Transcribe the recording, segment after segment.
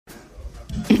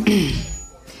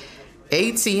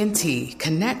AT&T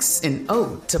connects an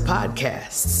ode to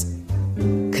podcasts.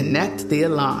 Connect the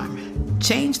alarm.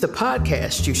 Change the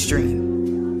podcast you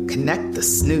stream. Connect the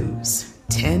snooze.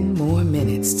 10 more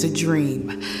minutes to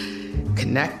dream.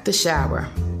 Connect the shower.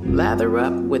 Lather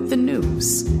up with the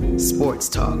news. Sports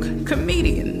talk,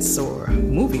 comedians, or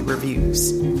movie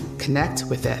reviews. Connect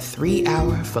with that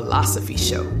 3-hour philosophy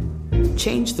show.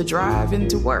 Change the drive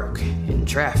into work in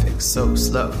traffic so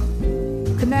slow.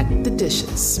 Connect the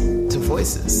dishes to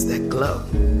voices that glow.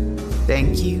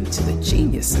 Thank you to the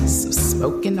geniuses of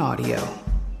spoken audio.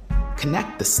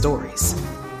 Connect the stories.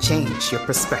 Change your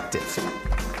perspective.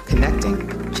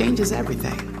 Connecting changes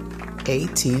everything.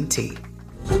 AT&T.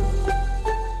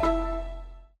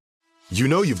 You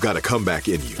know you've got a comeback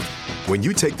in you. When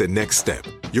you take the next step,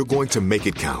 you're going to make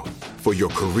it count. For your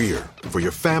career, for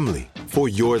your family, for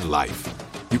your life.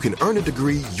 You can earn a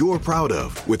degree you're proud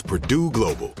of with Purdue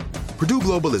Global. Purdue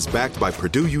Global is backed by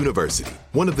Purdue University,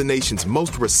 one of the nation's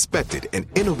most respected and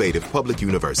innovative public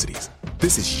universities.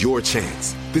 This is your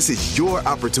chance. This is your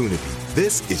opportunity.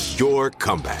 This is your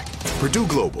comeback. Purdue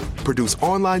Global, Purdue's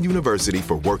online university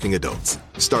for working adults.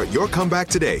 Start your comeback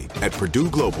today at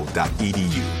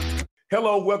purdueglobal.edu.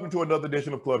 Hello, welcome to another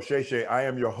edition of Club Shay Shay. I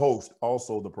am your host,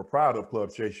 also the proprietor of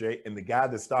Club Shay Shay, and the guy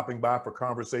that's stopping by for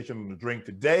conversation and a drink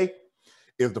today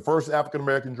is the first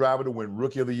African-American driver to win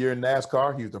Rookie of the Year in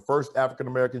NASCAR. He's the first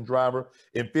African-American driver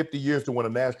in 50 years to win a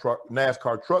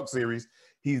NASCAR Truck Series.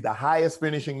 He's the highest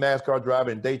finishing NASCAR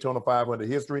driver in Daytona 500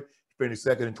 history. He finished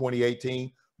second in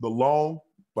 2018. The lone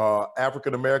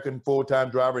African-American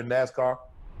full-time driver in NASCAR,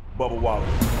 Bubba Wallace.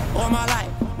 All my life,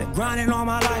 been grinding all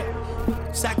my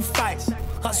life. Sacrifice,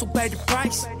 hustle, pay the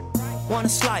price. Want a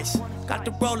slice, got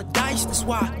to roll the dice. That's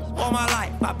why all my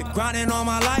life, I've been grinding all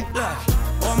my life.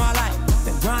 Look, all my life,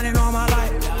 been grinding all my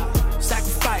life.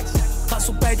 Sacrifice,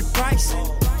 hustle, pay the price.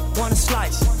 Want a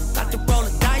slice, got to roll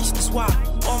the dice. That's why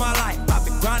all my life, I've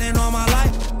been grinding all my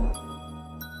life.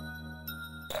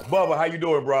 Bubba, how you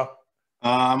doing, bro?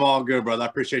 I'm all good, brother. I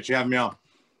appreciate you having me on.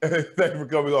 Thank you for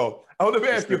coming on. I want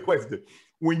to ask you a question.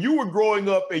 When you were growing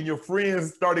up and your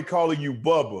friends started calling you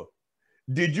Bubba,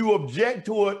 did you object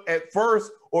to it at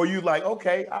first, or you like,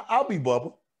 okay, I'll be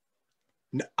Bubba?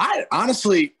 No, I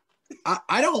honestly,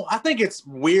 I don't. I think it's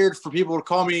weird for people to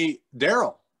call me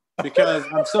Daryl because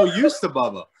I'm so used to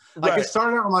Bubba. Like It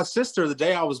started out with my sister the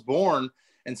day I was born,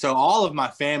 and so all of my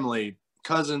family,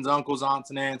 cousins, uncles,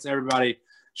 aunts, and aunts, everybody,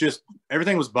 just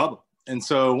everything was Bubba. And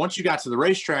so once you got to the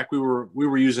racetrack, we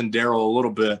were using Daryl a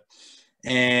little bit.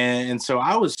 And so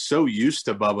I was so used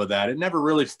to Bubba that it never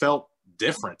really felt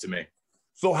different to me.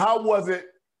 So how was it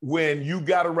when you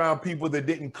got around people that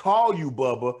didn't call you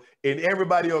Bubba and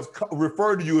everybody else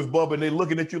referred to you as Bubba and they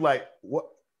looking at you like, what?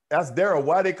 That's Daryl.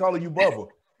 Why are they calling you Bubba?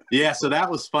 Yeah, so that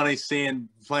was funny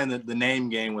playing the name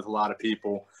game with a lot of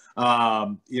people.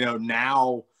 Now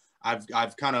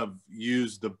I've kind of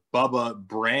used the Bubba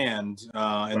brand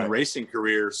in the racing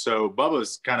career. So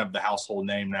Bubba's kind of the household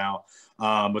name now.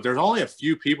 But there's only a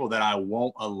few people that I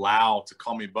won't allow to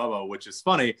call me Bubba, which is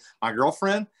funny. My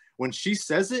girlfriend, when she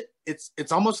says it,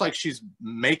 it's almost like she's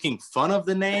making fun of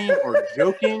the name or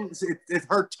joking.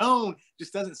 Her tone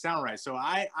just doesn't sound right. So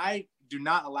I do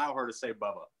not allow her to say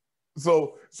Bubba.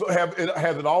 So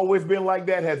has it always been like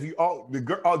that? Has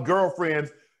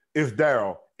girlfriends is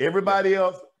Daryl. Everybody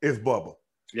else is Bubba.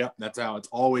 Yep, that's how it's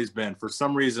always been. For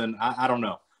some reason, I don't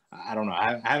know.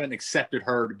 I haven't accepted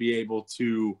her to be able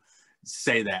to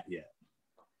say that yet.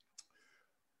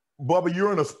 Bubba,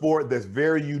 you're in a sport that's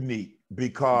very unique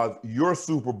because your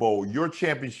Super Bowl, your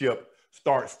championship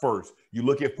starts first. You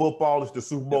look at football, it's the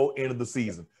Super Bowl, end of the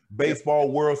season.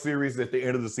 Baseball, World Series at the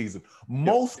end of the season.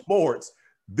 Most sports,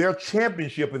 their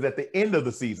championship is at the end of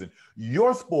the season.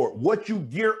 Your sport, what you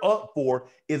gear up for,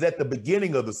 is at the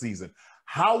beginning of the season.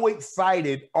 How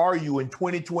excited are you in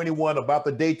 2021 about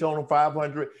the Daytona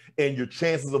 500 and your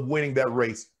chances of winning that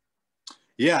race?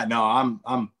 Yeah, no,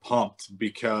 I'm pumped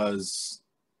because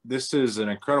this is an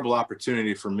incredible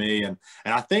opportunity for me. And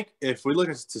I think if we look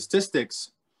at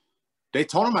statistics,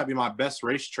 Daytona might be my best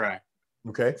racetrack.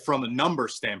 Okay. From a number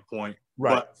standpoint.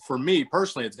 Right. But for me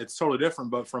personally, it's totally different.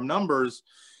 But from numbers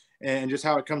and just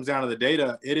how it comes down to the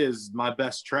data, it is my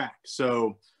best track.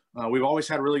 So we've always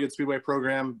had a really good speedway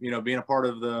program, being a part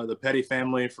of the Petty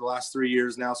family for the last 3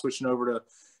 years now, switching over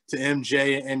to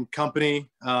MJ and company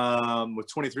with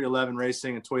 2311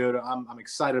 Racing and Toyota. I'm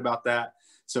excited about that.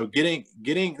 So getting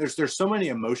there's so many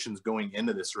emotions going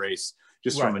into this race,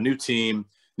 just from a new team,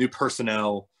 new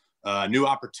personnel, new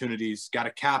opportunities, got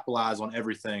to capitalize on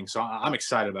everything. So I'm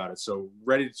excited about it. So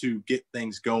ready to get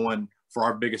things going for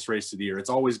our biggest race of the year. It's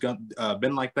always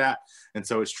been like that. And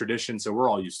so it's tradition. So we're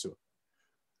all used to it.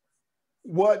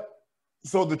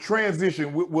 So the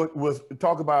transition, we'll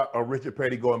talk about Richard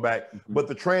Petty going back, but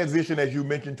the transition, as you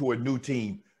mentioned, to a new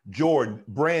team, Jordan,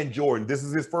 this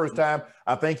is his first time.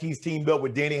 I think he's teamed up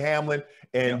with Denny Hamlin,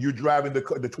 and you're driving the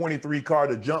 23 car,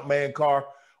 the Jumpman car.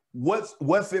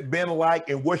 What's it been like,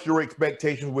 and what's your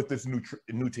expectations with this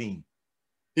new team?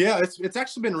 Yeah, it's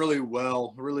actually been really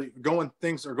well,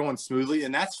 things are going smoothly.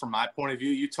 And that's from my point of view.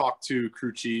 You talk to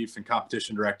crew chief and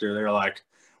competition director, they're like,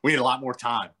 we need a lot more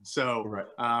time. So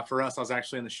for us, I was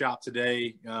actually in the shop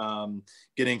today,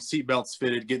 getting seatbelts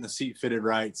fitted, getting the seat fitted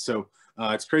right. So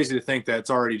it's crazy to think that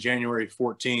it's already January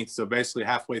 14th. So basically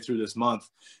halfway through this month,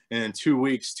 and in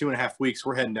 2.5 weeks,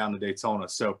 we're heading down to Daytona.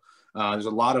 So there's a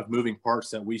lot of moving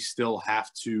parts that we still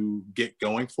have to get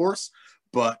going for us.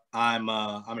 But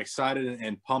I'm excited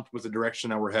and pumped with the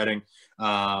direction that we're heading.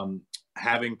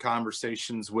 Having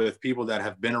conversations with people that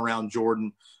have been around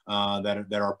Jordan, that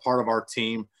are part of our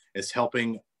team, is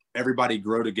helping everybody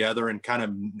grow together and kind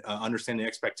of understand the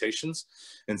expectations.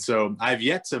 And so I've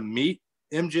yet to meet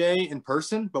MJ in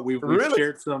person, but we've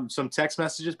shared some text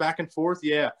messages back and forth.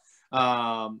 Yeah.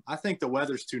 I think the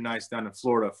weather's too nice down in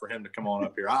Florida for him to come on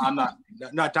up here. I'm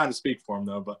not trying to speak for him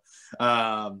though,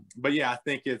 but yeah, I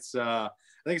think it's going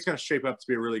to shape up to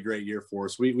be a really great year for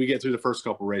us. We get through the first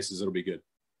couple races, it'll be good.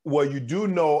 Well, you do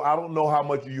know, I don't know how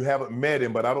much you haven't met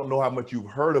him, but I don't know how much you've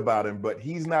heard about him, but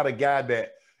he's not a guy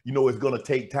that, is going to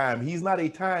take time. He's not a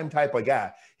time type of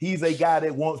guy. He's a guy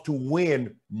that wants to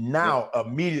win now,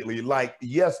 immediately, like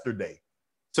yesterday.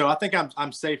 So I think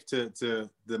I'm safe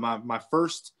my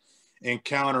first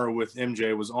encounter with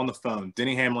MJ was on the phone.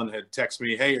 Denny Hamlin had texted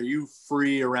me, hey, are you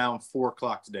free around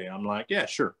 4:00 today? I'm like, yeah,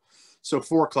 sure. So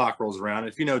 4:00 rolls around.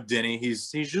 If you know Denny,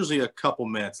 he's usually a couple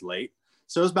minutes late.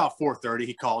 So it was about 4:30.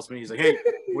 He calls me. He's like, hey,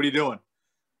 what are you doing?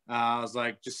 I was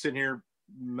like, just sitting here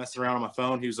messing around on my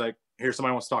phone. He was like, here,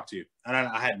 somebody wants to talk to you. And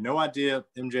I had no idea,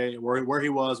 MJ, where he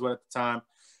was at the time.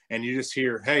 And you just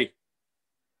hear, hey,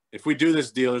 if we do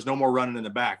this deal, there's no more running in the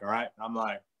back. All right. I'm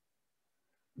like,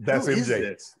 that's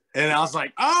MJ. And I was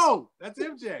like, oh, that's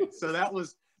MJ. So that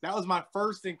was my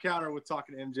first encounter with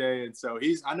talking to MJ. And so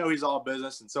I know he's all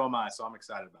business, and so am I. So I'm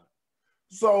excited about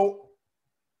it. So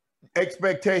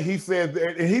expectation, he said,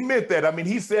 and he meant that. I mean,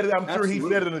 he said it, I'm sure he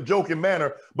said it in a joking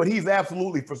manner, but he's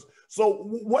absolutely for. So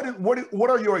what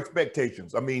are your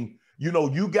expectations? I mean, you're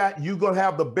going to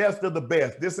have the best of the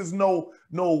best. This is no,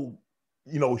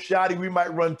 shoddy. We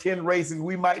might run 10 races.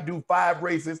 We might do 5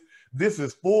 races. This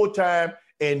is full time.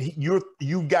 And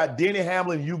you got Denny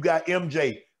Hamlin, you got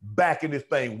MJ back in this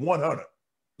thing 100.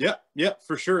 Yeah,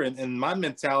 for sure. And my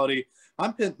mentality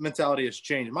has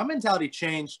changed. My mentality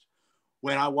changed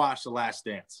when I watched The Last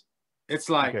Dance. It's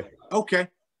like, okay,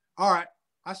 all right,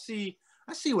 I see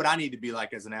what I need to be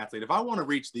like as an athlete. If I want to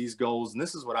reach these goals, and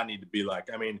this is what I need to be like.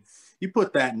 I mean, you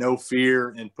put that no fear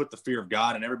and put the fear of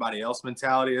God and everybody else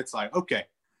mentality. It's like, okay,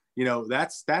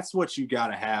 that's what you got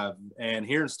to have. And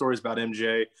hearing stories about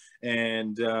MJ,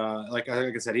 and like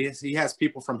I said, he has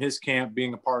people from his camp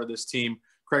being a part of this team.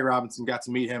 Craig Robinson, got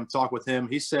to meet him, talk with him.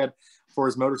 He said for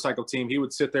his motorcycle team, he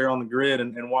would sit there on the grid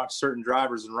and watch certain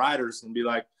drivers and riders and be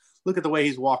like, look at the way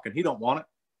he's walking. He don't want it.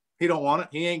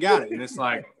 He ain't got it. And it's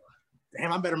like,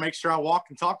 damn, I better make sure I walk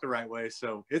and talk the right way.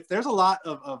 So there's a lot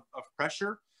of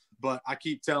pressure, but I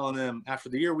keep telling them, after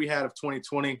the year we had of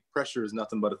 2020, pressure is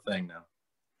nothing but a thing now.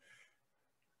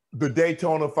 The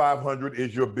Daytona 500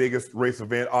 is your biggest race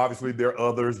event. Obviously, there are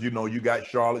others. You got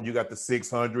Charlotte, you got the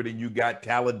 600, and you got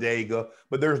Talladega,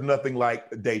 but there's nothing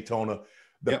like Daytona.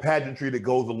 The pageantry that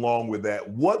goes along with that.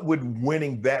 What would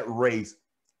winning that race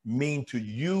mean to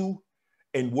you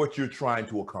and what you're trying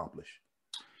to accomplish?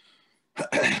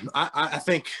 I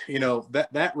think,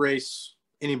 that race,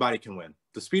 anybody can win.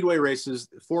 The speedway races,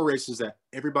 4 races that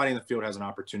everybody in the field has an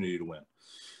opportunity to win.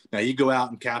 Now you go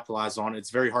out and capitalize on it. It's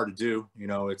very hard to do.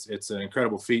 It's an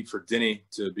incredible feat for Denny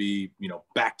to be,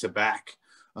 back to back,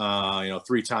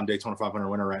 3-time Daytona 500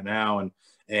 winner right now.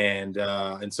 And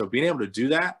so being able to do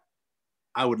that,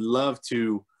 I would love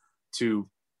to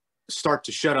start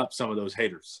to shut up some of those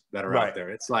haters that are out there.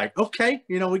 It's like, okay,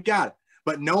 we got it.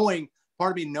 But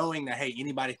part of me knowing that, hey,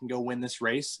 anybody can go win this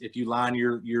race. If you line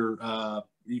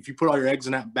if you put all your eggs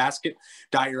in that basket,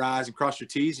 dot your I's and cross your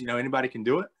T's, anybody can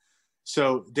do it.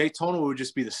 So Daytona would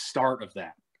just be the start of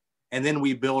that. And then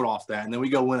we build off that. And then we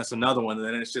go win us another one. And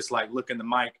then it's just like look in the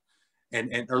mic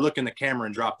or look in the camera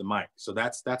and drop the mic. So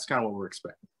that's kind of what we're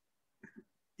expecting.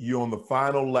 You're on the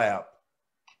final lap.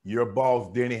 Your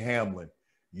boss, Denny Hamlin,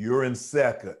 you're in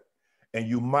second, and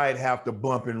you might have to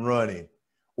bump and run him,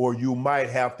 or you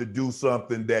might have to do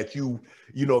something that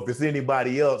if it's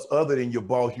anybody else other than your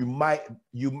boss,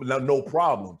 no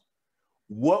problem.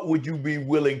 what would you be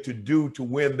willing to do to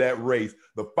win that race?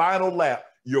 The final lap,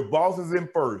 your boss is in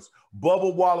first,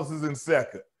 Bubba Wallace is in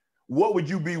second. What would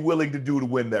you be willing to do to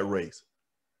win that race?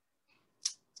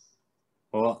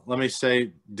 Well, let me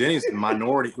say Denny's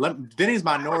minority. Denny's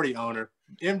minority owner.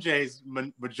 MJ's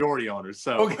majority owner.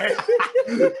 So, okay.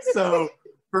 So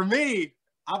for me,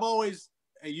 I've always,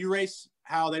 you race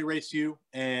how they race you.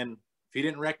 And if he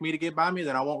didn't wreck me to get by me,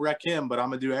 then I won't wreck him. But I'm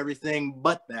going to do everything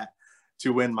but that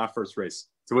to win my first race,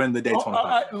 to win the Daytona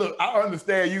 500. Look, I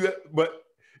understand you, but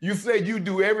you said you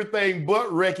do everything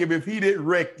but wreck him if he didn't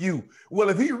wreck you. Well,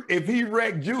 if he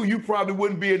wrecked you, you probably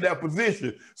wouldn't be in that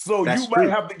position. So That's you true. might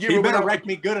have to give him. He better wreck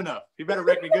me good enough. He better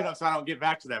wreck me good enough so I don't get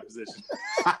back to that position.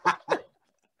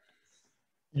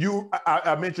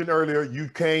 I mentioned earlier, you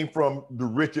came from the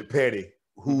Richard Petty,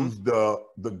 who's the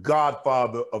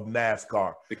godfather of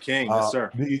NASCAR. The king, yes, sir.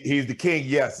 He's the king,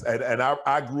 yes. And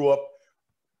I grew up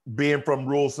being from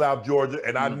rural South Georgia,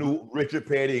 and I knew Richard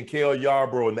Petty and Cale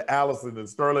Yarborough and the Allison and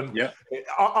Sterling. Yeah.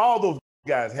 All those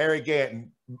guys, Harry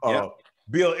Ganton,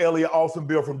 Bill Elliott, Austin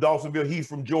Bill from Dawsonville, he's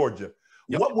from Georgia.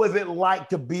 Yep. What was it like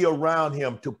to be around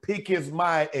him, to pick his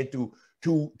mind and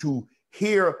to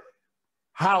hear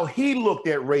how he looked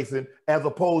at racing as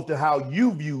opposed to how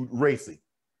you viewed racing?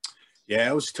 Yeah,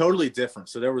 it was totally different.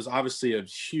 So there was obviously a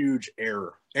huge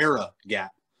era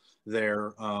gap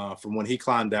there from when he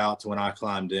climbed out to when I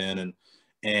climbed in,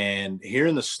 and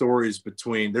hearing the stories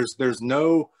between there's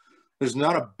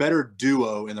not a better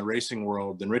duo in the racing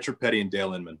world than Richard Petty and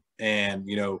Dale Inman. And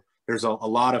you know, there's a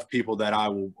lot of people that I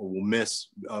will miss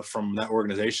from that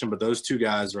organization, but those two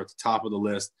guys are at the top of the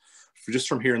list just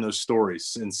from hearing those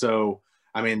stories. And so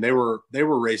I mean, they were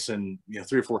racing, you know,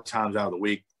 3 or 4 times out of the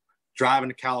week, driving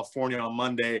to California on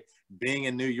Monday, being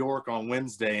in New York on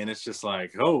Wednesday, and it's just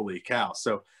like, holy cow.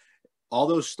 So all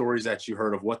those stories that you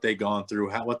heard of what they gone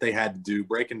through, what they had to do,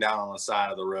 breaking down on the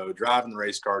side of the road, driving the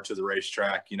race car to the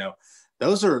racetrack, you know,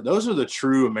 those are the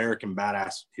true American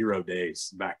badass hero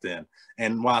days back then.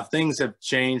 And while things have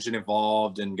changed and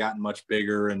evolved and gotten much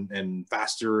bigger and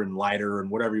faster and lighter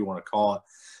and whatever you want to call it,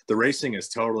 the racing is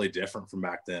totally different from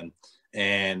back then.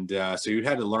 And so you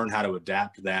had to learn how to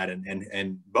adapt to that,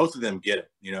 and both of them get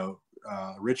it. You know,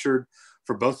 Richard,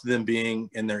 for both of them being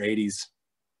in their 80s,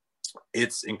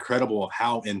 it's incredible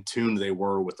how in tune they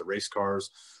were with the race cars,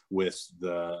 with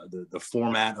the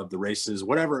format of the races,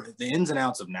 whatever, the ins and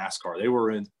outs of NASCAR. They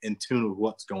were in tune with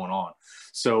what's going on.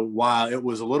 So while it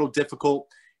was a little difficult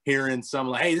hearing some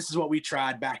like, hey, this is what we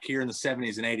tried back here in the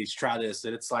 70s and 80s, try this.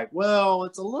 And it's like, well,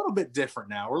 it's a little bit different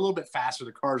now. We're a little bit faster.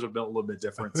 The cars are built a little bit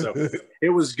different. So it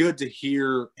was good to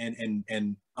hear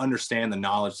and understand the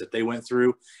knowledge that they went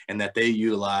through and that they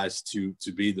utilized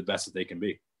to be the best that they can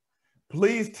be.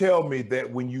 Please tell me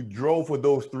that when you drove for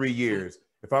those 3 years,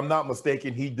 if I'm not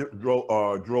mistaken, he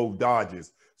drove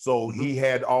Dodges. So he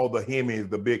had all the Hemis,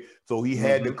 the big, so he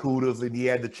had the Cudas and he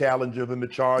had the Challengers and the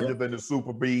Chargers and the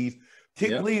Super Bs.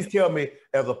 Please tell me,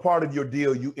 as a part of your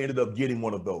deal, you ended up getting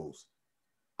one of those.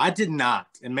 I did not,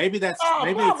 and maybe it's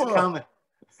coming.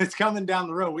 It's coming down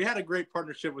the road. We had a great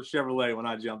partnership with Chevrolet when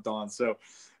I jumped on. So,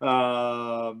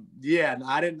 yeah,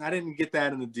 I didn't get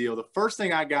that in the deal. The first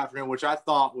thing I got for him, which I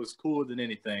thought was cooler than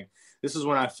anything, this is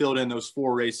when I filled in those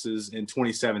 4 races in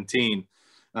 2017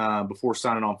 before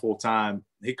signing on full time.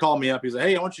 He called me up. He's like,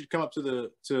 "Hey, I want you to come up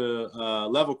to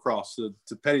Level Cross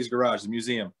to Petty's Garage, the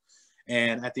museum."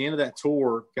 And at the end of that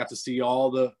tour, got to see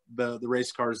all the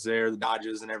race cars there, the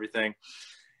Dodges and everything.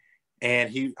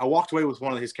 And I walked away with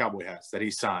one of his cowboy hats that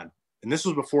he signed. And this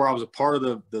was before I was a part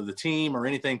of the team or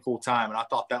anything full time. And I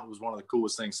thought that was one of the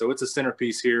coolest things. So it's a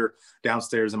centerpiece here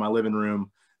downstairs in my living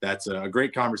room. That's a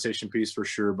great conversation piece for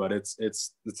sure, but it's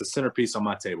a centerpiece on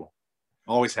my table.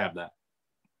 Always have that.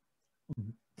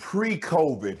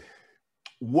 Pre-COVID,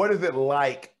 what is it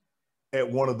like at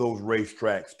one of those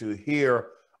racetracks to hear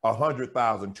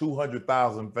 100,000,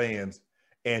 200,000 fans,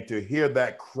 and to hear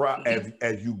that crowd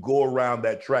as you go around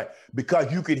that track,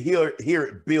 because you could hear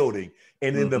it building,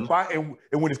 and then and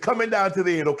when it's coming down to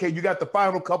the end, okay, you got the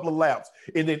final couple of laps,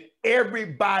 and then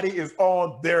everybody is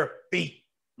on their feet.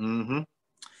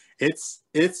 It's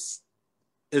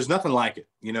there's nothing like it.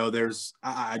 You know,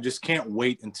 I just can't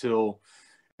wait until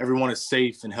everyone is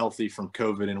safe and healthy from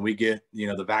COVID, and we get, you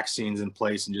know, the vaccines in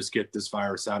place and just get this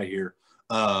virus out of here.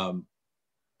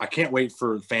 I can't wait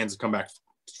for fans to come back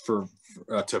to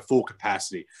full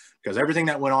capacity, because everything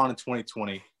that went on in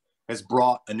 2020 has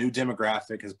brought a new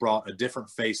demographic, has brought a different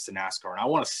face to NASCAR. And I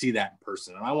want to see that in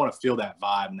person, and I want to feel that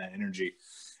vibe and that energy.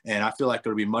 And I feel like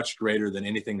it'll be much greater than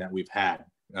anything that we've had.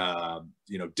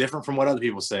 You know, different from what other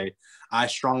people say. I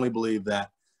strongly believe that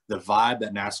the vibe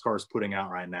that NASCAR is putting out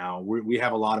right now, we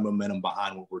have a lot of momentum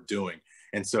behind what we're doing.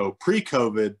 And so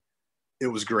pre-COVID, it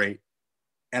was great.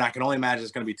 And I can only imagine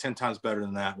it's going to be 10 times better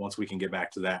than that once we can get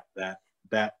back to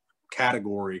that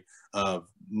category of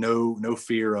no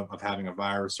fear of having a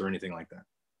virus or anything like that.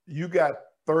 You got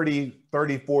 40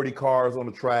 cars on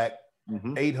the track,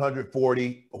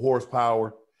 840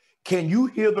 horsepower. Can you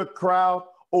hear the crowd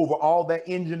over all that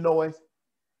engine noise?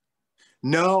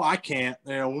 No, I can't.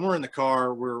 When we're in the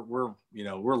car, we're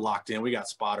locked in. We got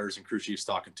spotters and crew chiefs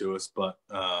talking to us, but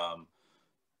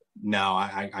no,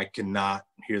 I cannot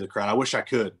hear the crowd. I wish I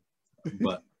could,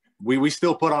 but we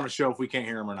still put on a show if we can't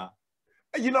hear them or not.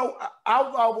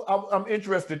 I'm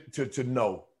interested to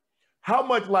know how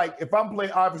much, like, if I'm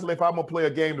gonna play a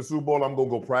game, the Super Bowl, I'm gonna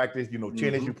go practice.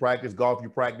 Tennis you practice, golf you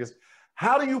practice.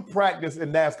 How do you practice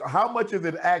in NASCAR? How much is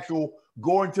it actual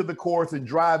going to the course and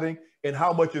driving, and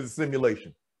how much is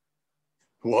simulation?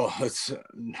 Well, it's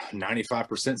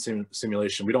 95%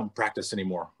 simulation. We don't practice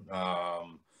anymore.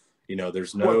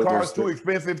 There's no cars too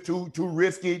expensive, too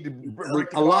risky.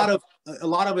 A lot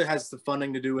of it has the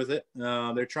funding to do with it.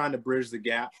 They're trying to bridge the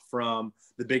gap from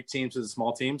the big teams to the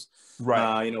small teams.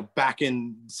 Right. Back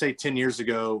in, say, 10 years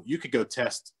ago, you could go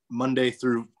test Monday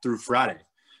through Friday.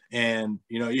 And,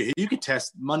 you could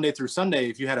test Monday through Sunday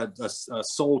if you had a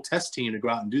sole test team to go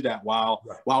out and do that while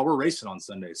we're racing on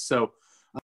Sundays. So,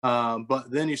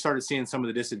 but then you started seeing some of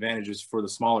the disadvantages for the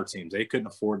smaller teams. They couldn't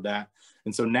afford that.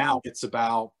 And so now it's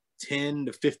about 10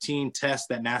 to 15 tests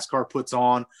that NASCAR puts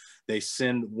on. They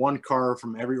send one car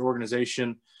from every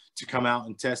organization to come out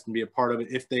and test and be a part of it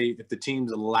if the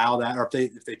teams allow that, or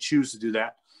if they choose to do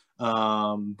that.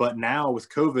 But now with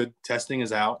COVID, testing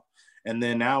is out. And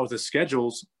then now with the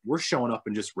schedules, we're showing up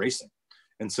and just racing.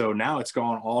 And so now it's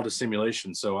gone all to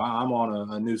simulation. So I'm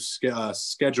on a new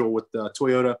schedule with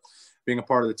Toyota, being a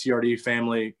part of the TRD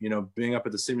family, being up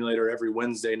at the simulator every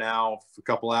Wednesday now for a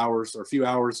couple hours or a few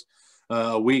hours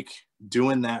a week,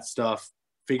 doing that stuff,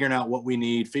 figuring out what we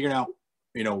need, figuring out,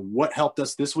 what helped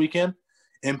us this weekend,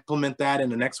 implement that in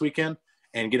the next weekend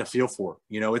and get a feel for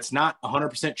it. It's not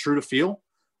 100% true to feel,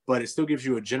 but it still gives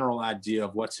you a general idea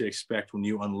of what to expect when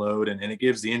you unload. And it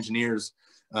gives the engineers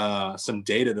some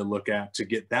data to look at to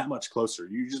get that much closer.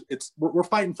 We're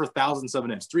fighting for thousandths of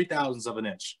an inch, 3,000ths of an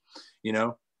inch,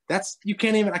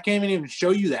 I can't even show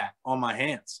you that on my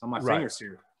hands, on my fingers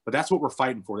here, but that's what we're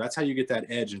fighting for. That's how you get that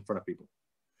edge in front of people.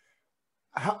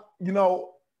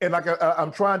 And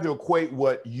I'm trying to equate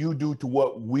what you do to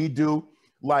what we do.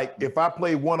 Like if I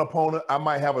play one opponent, I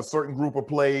might have a certain group of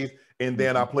plays, and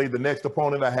then I play the next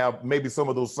opponent. I have maybe some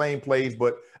of those same plays,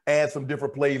 but add some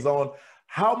different plays on.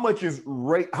 How much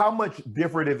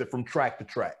different is it from track to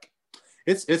track?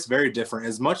 It's very different.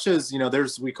 As much as,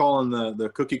 we call them the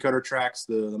cookie cutter tracks,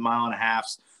 the mile and a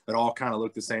halves that all kind of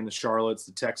look the same, the Charlottes,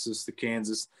 the Texas, the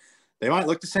Kansas. They might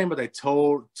look the same, but they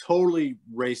totally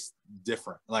race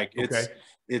different. Like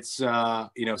it's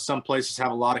some places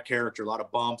have a lot of character, a lot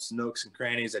of bumps, nooks, and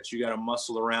crannies that you got to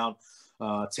muscle around.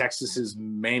 Texas is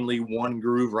mainly one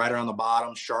groove right around the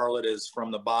bottom. Charlotte is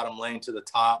from the bottom lane to the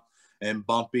top and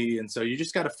bumpy. And so you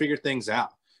just got to figure things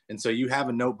out. And so you have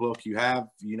a notebook, you have,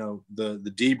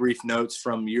 the debrief notes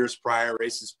from years prior,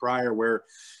 races prior, where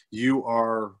you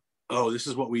are, this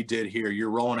is what we did here.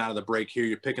 You're rolling out of the brake here.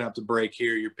 You're picking up the brake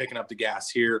here. You're picking up the gas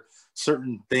here,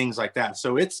 certain things like that.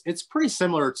 So it's pretty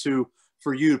similar to,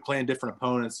 for you playing different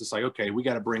opponents. It's like, okay, we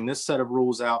got to bring this set of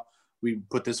rules out. We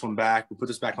put this one back. We put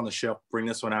this back on the shelf, bring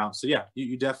this one out. So yeah,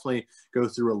 you definitely go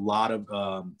through a lot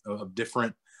of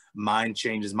different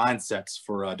mindsets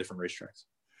for different racetracks.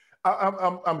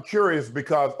 I'm curious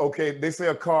because, they say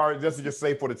a car, just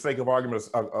say for the sake of argument,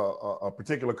 a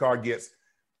particular car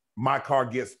my car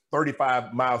gets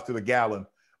 35 miles to the gallon,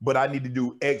 but I need to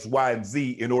do X, Y, and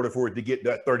Z in order for it to get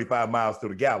that 35 miles to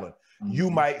the gallon. Mm-hmm. You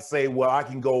might say, well, I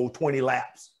can go 20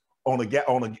 laps on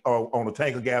a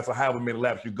tank of gas, or however many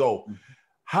laps you go. Mm-hmm.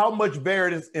 How much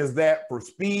variance is that for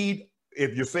speed?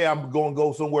 If you say I'm going to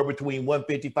go somewhere between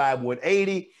 155 and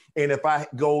 180, and if I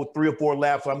go 3 or 4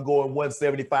 laps, I'm going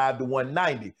 175 to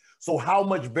 190. So how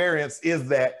much variance is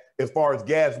that as far as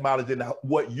gas mileage and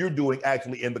what you're doing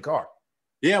actually in the car?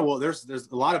 Yeah, well, there's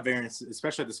a lot of variance,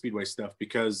 especially at the speedway stuff,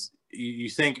 because you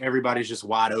think everybody's just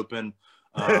wide open,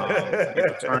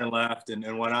 turning left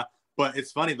and whatnot. But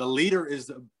it's funny, the leader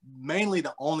is mainly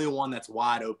the only one that's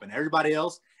wide open. Everybody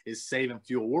else is saving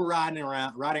fuel. We're riding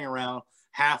around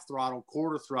half throttle,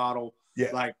 quarter throttle,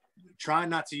 like trying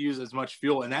not to use as much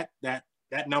fuel. And that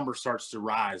number starts to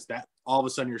rise. That all of a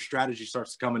sudden your strategy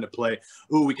starts to come into play.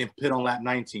 Ooh, we can pit on lap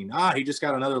 19. He just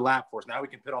got another lap for us. Now we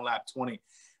can pit on lap 20.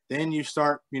 Then you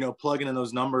start, plugging in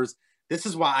those numbers. This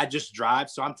is why I just drive.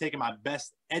 So I'm taking my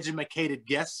best educated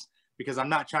guess, because I'm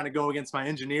not trying to go against my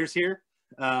engineers here.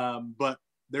 but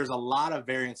there's a lot of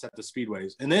variance at the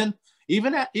speedways. And then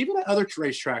even at other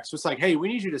racetracks, so it's like, hey, we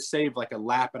need you to save like a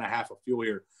lap and a half of fuel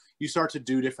here. You start to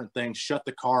do different things, shut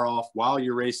the car off while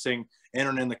you're racing,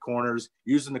 entering in the corners,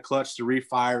 using the clutch to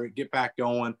refire it, get back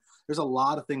going. There's a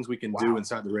lot of things we can do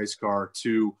inside the race car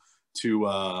to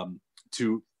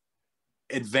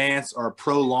advance or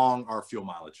prolong our fuel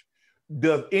mileage.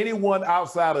 Does anyone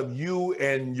outside of you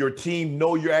and your team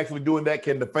know you're actually doing that?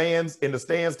 Can the fans in the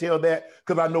stands tell that?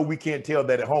 Because I know we can't tell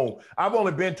that at home. I've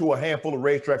only been to a handful of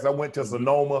racetracks. I went to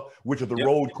Sonoma, which is the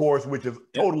road course, which is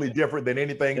totally different than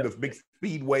anything, the big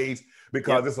speedways,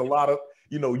 because it's a lot of,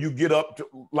 you get up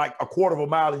to like a quarter of a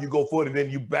mile and you go forward and then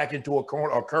you back into a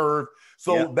corner, a curve.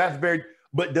 So that's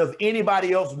but does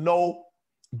anybody else know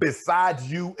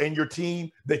besides you and your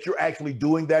team that you're actually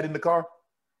doing that in the car?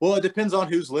 Well, it depends on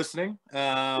who's listening.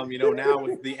 Now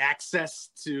with the access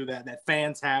to that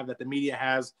fans have, that the media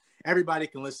has, everybody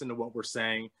can listen to what we're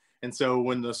saying. And so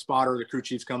when the spotter, the crew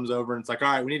chief comes over and it's like,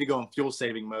 all right, we need to go in fuel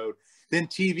saving mode. Then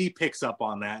TV picks up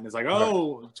on that and it's like,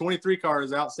 23 car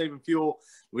is out saving fuel.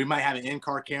 We might have an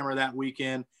in-car camera that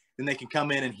weekend. Then they can come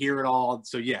in and hear it all.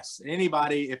 So yes,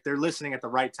 anybody, if they're listening at the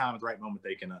right time, at the right moment,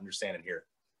 they can understand and hear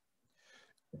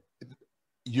it.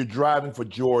 You're driving for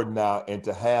Jordan now, and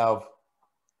to have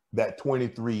that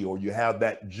 23 or you have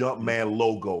that Jumpman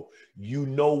logo, you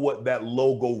know what that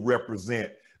logo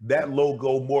represents. That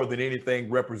logo, more than anything,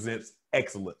 represents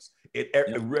excellence. It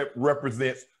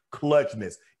represents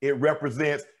clutchness. It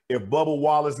represents if Bubba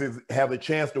Wallace have a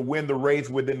chance to win the race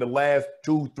within the last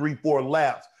 2, 3, 4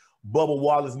 laps, Bubba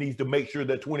Wallace needs to make sure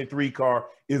that 23 car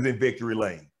is in victory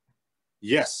lane.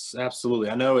 Yes,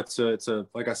 absolutely. I know it's a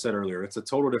like I said earlier, it's a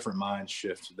total different mind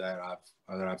shift that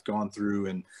I've gone through,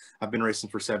 and I've been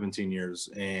racing for 17 years,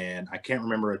 and I can't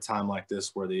remember a time like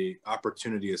this where the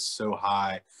opportunity is so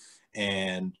high,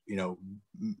 and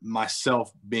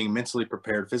myself being mentally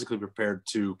prepared, physically prepared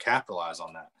to capitalize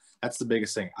on that. That's the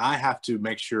biggest thing. I have to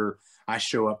make sure I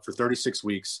show up for 36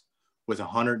 weeks with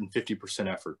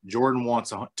 150% effort. Jordan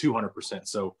wants 200%.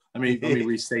 So let me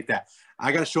restate that.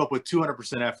 I got to show up with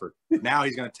 200% effort. Now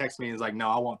he's going to text me and he's like, no,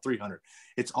 I want 300.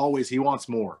 It's always, he wants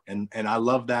more. And I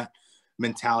love that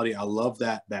mentality. I love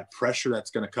that pressure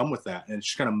that's going to come with that. And it's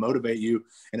just going to motivate you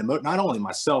and not only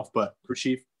myself, but crew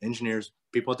chief, engineers,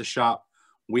 people at the shop.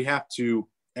 We have to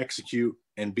execute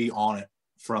and be on it.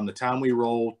 From the time we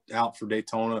roll out for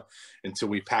Daytona until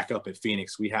we pack up at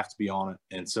Phoenix, we have to be on it.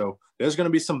 And so there's going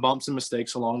to be some bumps and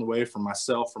mistakes along the way from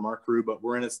myself, from our crew, but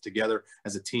we're in this together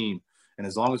as a team. And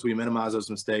as long as we minimize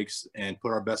those mistakes and put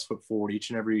our best foot forward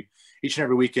each and every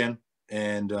weekend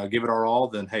and give it our all,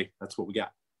 then, hey, that's what we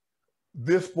got.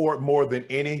 This sport, more than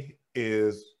any,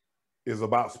 is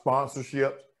about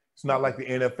sponsorship. It's not like the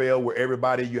NFL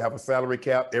where you have a salary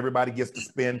cap, everybody gets to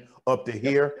spend up to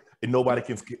here. And nobody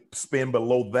can spend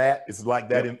below that. It's like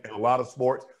that in a lot of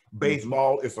sports.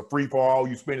 Baseball, it's a free-for-all.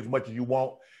 You spend as much as you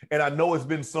want. And I know it's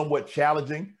been somewhat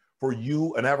challenging for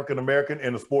you, an African-American,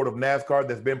 in the sport of NASCAR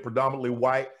that's been predominantly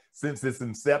white since its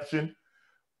inception.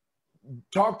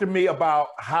 Talk to me about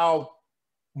how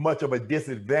much of a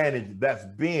disadvantage that's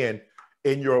been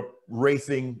in your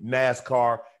racing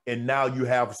NASCAR. And now you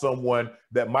have someone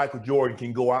that Michael Jordan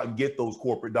can go out and get those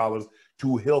corporate dollars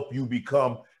to help you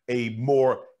become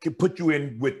can put you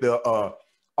in with the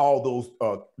all those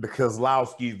the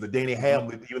Kozlowskis, the Danny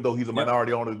Hamlin, even though he's a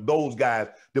minority owner, those guys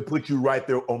to put you right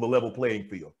there on the level playing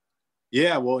field.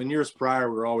 Yeah, well, in years prior,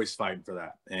 we were always fighting for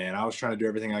that. And I was trying to do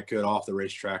everything I could off the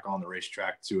racetrack, on the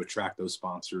racetrack to attract those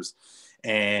sponsors.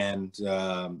 And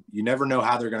you never know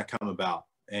how they're going to come about.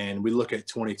 And we look at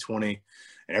 2020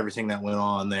 and everything that went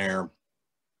on there,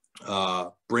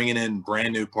 bringing in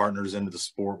brand new partners into the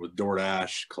sport with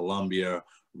DoorDash, Columbia,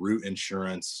 Root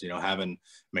Insurance, having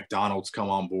McDonald's come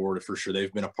on board for sure.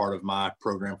 They've been a part of my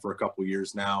program for a couple of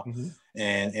years now,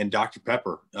 and Dr.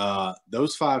 Pepper.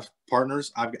 Those 5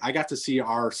 partners, I got to see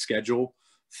our schedule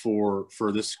for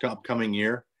this upcoming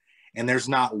year, and there's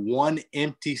not one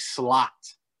empty slot.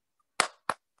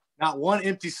 Not one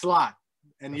empty slot.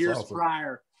 And years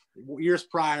prior,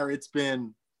 it's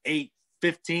been 8,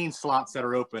 15 slots that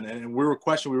are open, and we were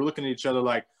looking at each other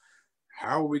like,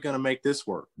 how are we going to make this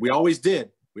work? We always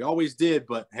did,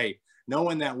 but hey,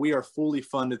 knowing that we are fully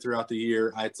funded throughout the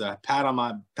year, it's a pat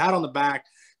on the back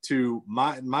to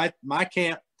my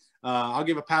camp. I'll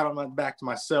give a pat on my back to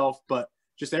myself, but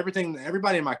just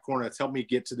everybody in my corner that's helped me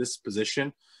get to this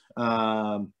position.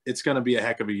 It's going to be a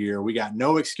heck of a year. We got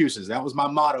no excuses. That was my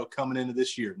motto coming into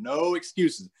this year. No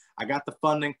excuses. I got the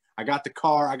funding. I got the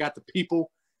car. I got the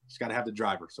people. Just got to have the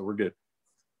driver. So we're good.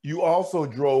 You also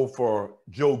drove for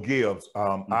Joe Gibbs. I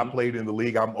Mm-hmm. played in the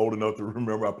league. I'm old enough to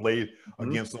remember I played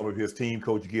against some of his team,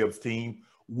 Coach Gibbs' team.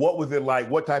 What was it like?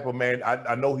 What type of man?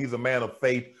 I know he's a man of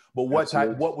faith, but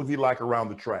what was he like around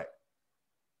the track?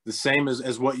 The same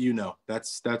as what you know.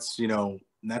 That's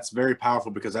very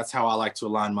powerful, because that's how I like to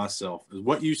align myself.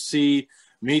 What you see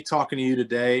me talking to you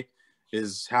today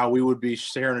is how we would be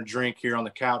sharing a drink here on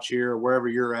the couch here, or wherever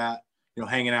you're at,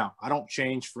 hanging out. I don't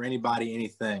change for anybody,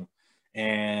 anything.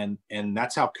 And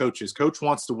that's how Coach is. Coach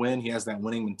wants to win. He has that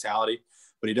winning mentality,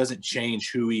 but he doesn't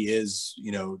change who he is,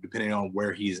 depending on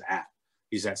where he's at.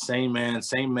 He's that same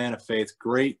man of faith.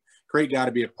 Great guy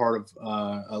to be a part of,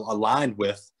 aligned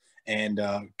with, and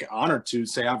honored to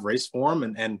say I've raced for him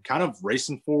and kind of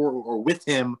racing for or with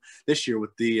him this year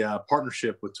with the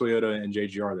partnership with Toyota and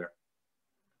JGR there.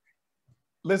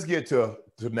 Let's get to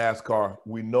NASCAR.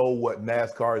 We know what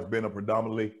NASCAR has been, a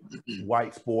predominantly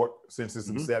white sport since its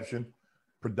inception.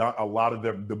 A lot of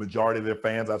the majority of their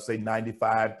fans, I'd say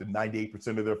 95 to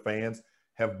 98% of their fans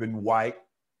have been white.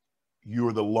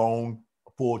 You're the lone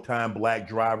full-time black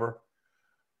driver.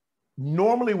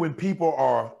 Normally when people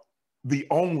are the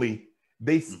only,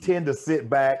 they tend to sit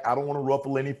back. I don't want to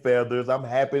ruffle any feathers. I'm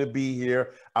happy to be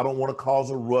here. I don't want to cause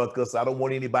a ruckus. I don't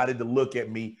want anybody to look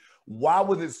at me. Why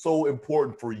was it so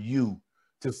important for you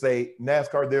to say,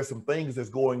 NASCAR, there's some things that's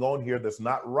going on here that's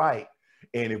not right?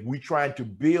 And if we trying to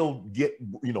build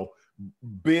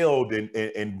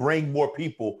and bring more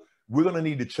people, we're going to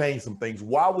need to change some things.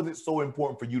 Why was it so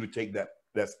important for you to take that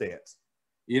stance?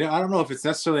 I don't know if it's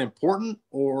necessarily important,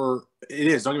 or it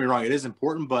is. Don't get me wrong. It is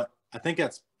important, but I think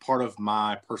that's part of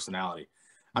my personality.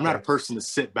 I'm not a person to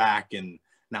sit back and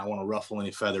not want to ruffle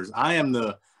any feathers.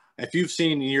 If you've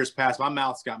seen in years past, my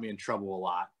mouth's got me in trouble a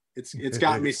lot. It's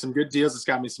got me some good deals. It's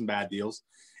got me some bad deals.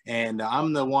 And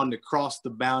I'm the one to cross the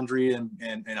boundary and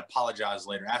apologize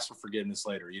later, ask for forgiveness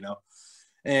later,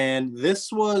 And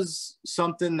this was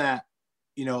something that,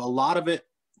 a lot of it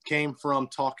came from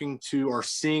talking to or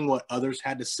seeing what others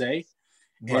had to say.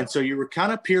 Right. And so you were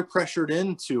kind of peer pressured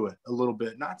into it a little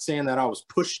bit. Not saying that I was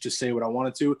pushed to say what I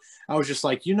wanted to. I was just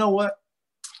like, you know what?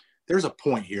 There's a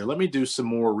point here. Let me do some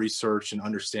more research and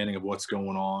understanding of what's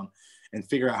going on and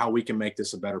figure out how we can make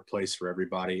this a better place for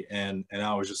everybody. And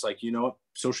I was just like, you know what?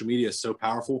 Social media is so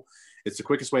powerful. It's the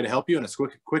quickest way to help you, and it's the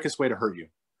quickest way to hurt you.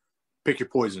 Pick your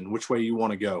poison, which way you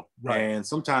want to go. Right. And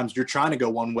sometimes you're trying to go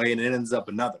one way and it ends up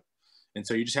another. And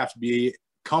so you just have to be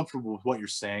comfortable with what you're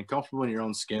saying, comfortable in your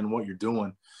own skin, what you're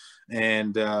doing.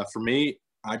 And for me,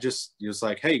 it was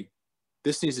like, hey,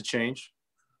 this needs to change.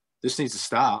 This needs to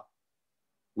stop.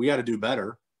 We got to do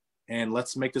better. And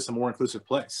let's make this a more inclusive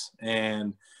place.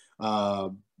 And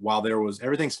while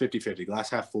everything's 50-50, glass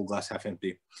half full, glass half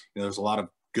empty, there's a lot of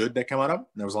good that come out of it,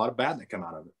 and there was a lot of bad that come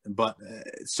out of it. But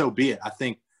so be it. I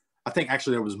think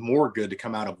actually there was more good to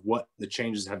come out of what the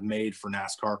changes have made for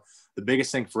NASCAR. The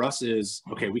biggest thing for us is,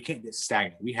 okay, we can't get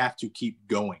stagnant. We have to keep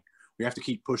going. We have to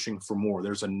keep pushing for more.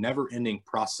 There's a never-ending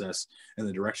process in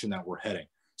the direction that we're heading.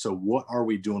 So what are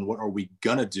we doing? What are we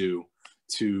going to do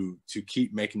to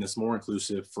keep making this more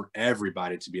inclusive for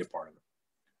everybody to be a part of it?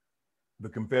 The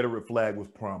Confederate flag was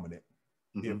prominent.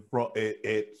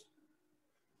 It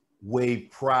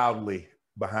waved proudly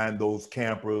behind those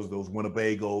campers, those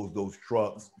Winnebagos, those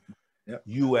trucks. Yep.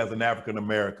 You as an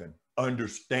African-American,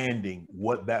 understanding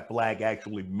what that flag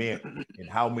actually meant and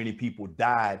how many people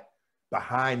died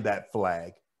behind that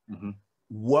flag.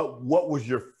 What was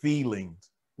your feelings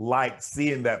like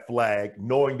seeing that flag,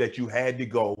 knowing that you had to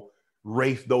go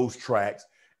race those tracks?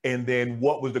 And then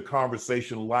what was the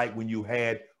conversation like when you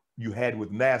had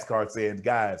with NASCAR saying,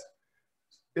 guys,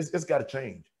 it's got to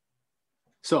change?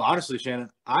 So honestly, Shannon,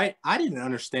 I didn't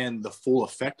understand the full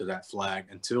effect of that flag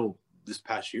until this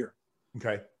past year.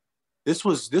 Okay. This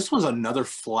was another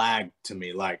flag to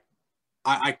me. Like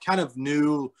I kind of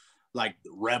knew like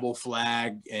the rebel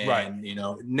flag and, right,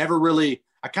 never really,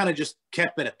 I kind of just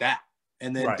kept it at that.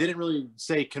 And then didn't really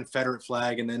say Confederate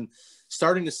flag. And then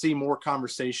starting to see more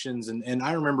conversations. And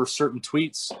I remember certain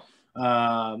tweets,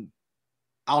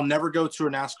 I'll never go to a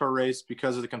NASCAR race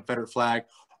because of the Confederate flag,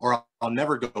 or I'll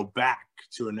never go back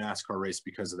to a NASCAR race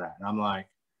because of that. And I'm like,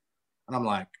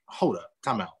 hold up,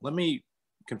 time out. Let me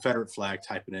Confederate flag,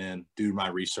 type it in, do my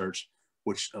research,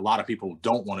 which a lot of people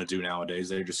don't want to do nowadays.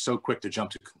 They're just so quick to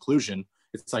jump to conclusion.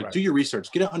 It's like, do your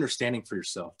research, get an understanding for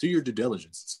yourself, do your due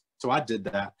diligence. So I did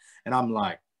that. And I'm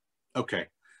like, okay,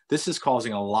 this is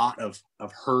causing a lot of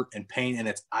hurt and pain, and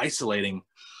it's isolating,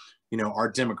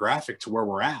 our demographic to where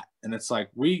we're at. And it's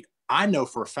like, I know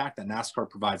for a fact that NASCAR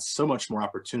provides so much more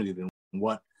opportunity than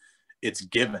what it's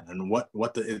given and what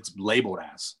it's labeled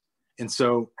as. And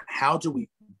so how do we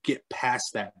get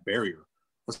past that barrier?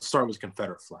 let's start with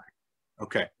Confederate flag.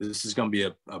 Okay, this is going to be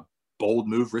a bold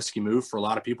move, risky move for a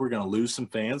lot of people. We're going to lose some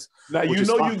fans. Now,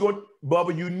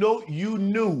 Bubba, you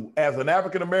knew as an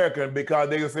African-American, because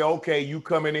they would say, okay, you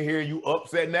come in here, you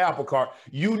upsetting the apple cart.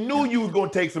 You knew you was going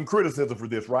to take some criticism for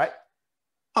this, right?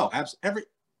 Oh, absolutely.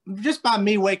 Just by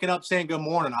me waking up saying good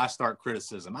morning, I start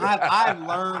criticism. I've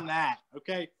learned that.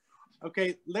 Okay.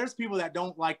 There's people that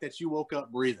don't like that you woke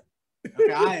up breathing.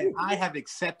 Okay. I have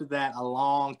accepted that a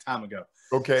long time ago.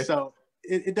 Okay. So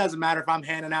it doesn't matter if I'm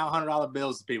handing out $100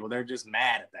 bills to people. They're just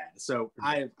mad at that. So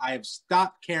I have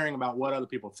stopped caring about what other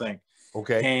people think.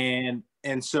 Okay.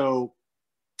 And so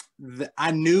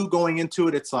I knew going into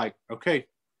it, it's like, okay,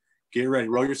 get ready,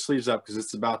 roll your sleeves up, because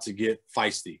it's about to get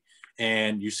feisty.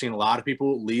 And you've seen a lot of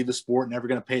people leave the sport, never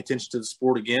going to pay attention to the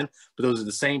sport again. But those are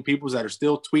the same people that are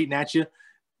still tweeting at you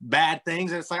bad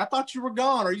things. And it's like, I thought you were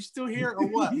gone. Are you still here or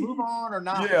what? Move on or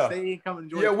not? Yeah. Stay and come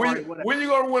enjoy the party, whatever. When you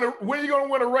gonna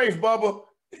win a race, Bubba?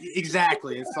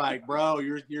 Exactly. It's like, bro,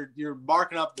 you're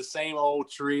barking up the same old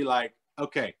tree. Like,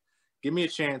 okay, give me a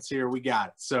chance here. We got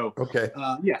it. So, okay.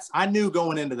 Yes, I knew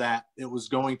going into that it was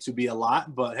going to be a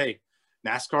lot. But hey,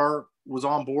 NASCAR was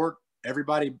on board.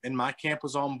 Everybody in my camp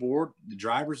was on board. The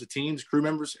drivers, the teams, crew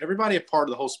members, everybody a part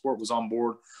of the whole sport was on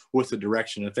board with the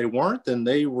direction. If they weren't, then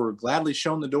they were gladly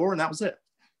shown the door, and that was it.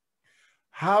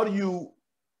 How do you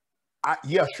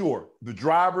yeah, sure. The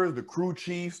drivers, the crew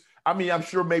chiefs. I mean, I'm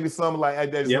sure maybe some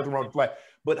like there's nothing wrong with the flag.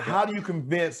 But how do you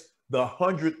convince the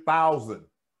 100,000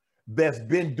 that's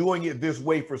been doing it this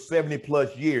way for 70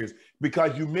 plus years?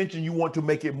 Because you mentioned you want to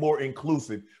make it more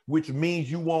inclusive, which means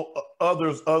you want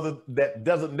others that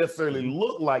doesn't necessarily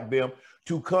look like them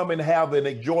to come and have an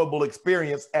enjoyable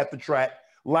experience at the track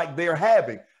like they're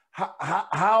having.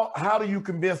 How do you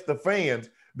convince the fans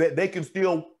that they can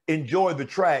still enjoy the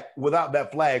track without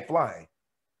that flag flying?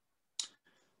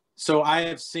 So I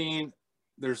have seen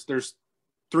there's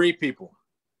three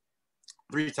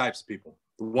types of people.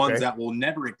 The ones that will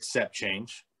never accept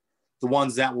change, the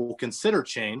ones that will consider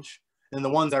change, and the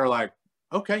ones that are like,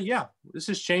 okay, yeah, this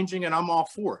is changing and I'm all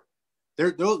for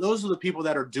it. Those are the people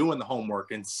that are doing the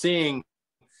homework and seeing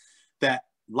that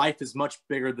life is much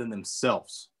bigger than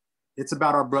themselves. It's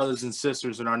about our brothers and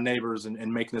sisters and our neighbors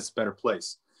and making this a better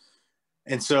place.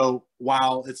 And so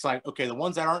while it's like, okay, the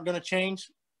ones that aren't going to change,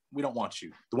 we don't want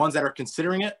you. The ones that are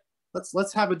considering it,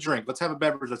 let's have a drink. Let's have a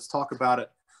beverage. Let's talk about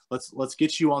it. Let's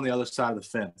get you on the other side of the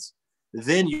fence.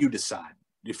 Then you decide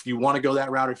if you want to go that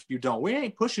route or if you don't. We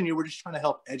ain't pushing you. We're just trying to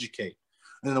help educate.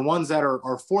 And then the ones that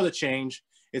are for the change,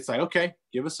 it's like, okay,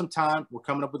 give us some time. We're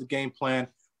coming up with a game plan.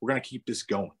 We're going to keep this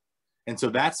going. And so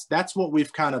that's what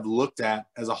we've kind of looked at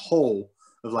as a whole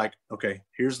of like, okay,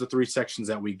 here's the three sections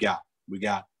that we got. We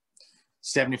got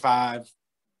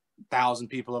 75,000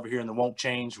 people over here in the won't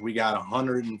change. We got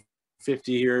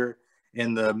 150 here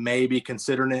in the maybe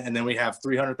considering it. And then we have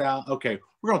 300,000. Okay,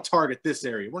 we're going to target this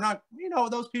area. We're not,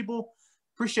 those people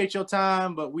appreciate your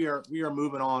time, but we are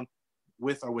moving on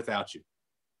with or without you.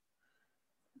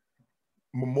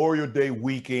 Memorial Day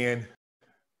weekend,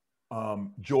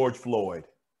 George Floyd.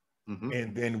 Mm-hmm.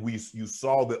 And then you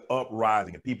saw the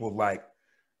uprising and people like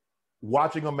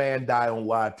watching a man die on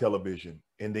live television.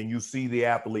 And then you see the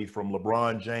athletes from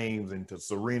LeBron James and to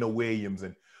Serena Williams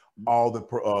and all the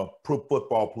pro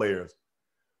football players.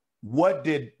 What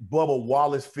did Bubba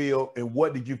Wallace feel, and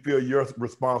what did you feel your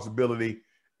responsibility,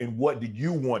 and what did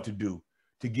you want to do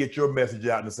to get your message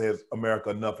out and say, America,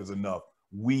 enough is enough.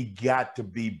 We got to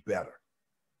be better.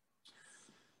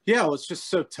 Yeah, well, it's just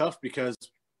so tough because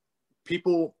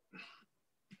people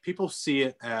see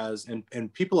it as,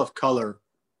 and people of color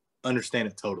understand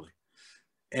it totally.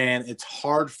 And it's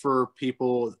hard for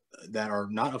people that are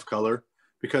not of color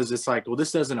because it's like, well,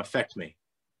 this doesn't affect me.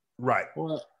 Right.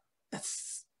 Well,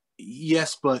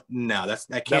 yes, but no,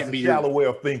 that can't be a shallow way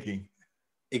of thinking.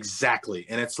 Exactly.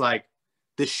 And it's like,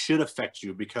 this should affect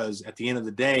you because at the end of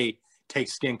the day, take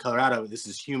skin color out of it. This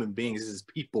is human beings. This is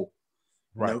people.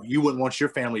 Right. You wouldn't want your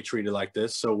family treated like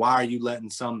this. So why are you letting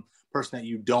some person that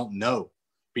you don't know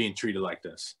being treated like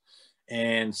this?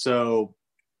 And so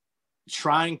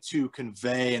trying to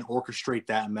convey and orchestrate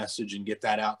that message and get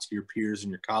that out to your peers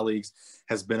and your colleagues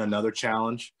has been another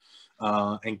challenge.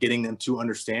 And getting them to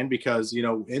understand because,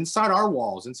 inside our four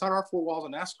walls in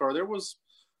NASCAR, there was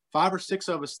 5 or 6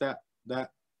 of us that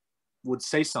would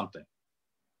say something.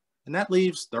 And that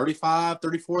leaves 35,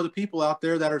 34 of the people out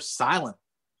there that are silent.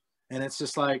 And it's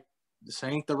just like, this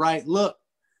ain't the right look.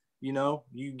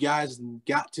 You guys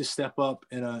got to step up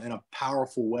in a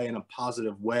powerful way, in a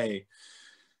positive way.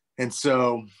 And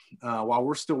so while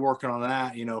we're still working on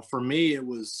that, for me,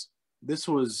 this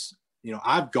was,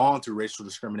 I've gone through racial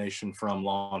discrimination from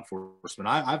law enforcement.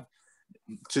 I've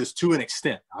just to an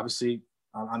extent. Obviously,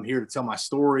 I'm here to tell my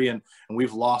story, and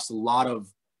we've lost a lot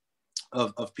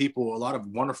of people, a lot of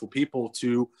wonderful people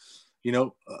to,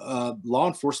 law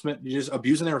enforcement just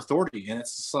abusing their authority. And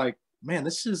it's just like, man,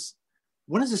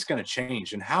 when is this going to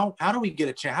change? And how do we get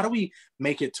a chance? How do we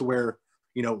make it to where,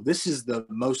 this is the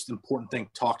most important thing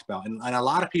talked about? And a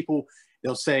lot of people,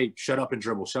 they'll say, shut up and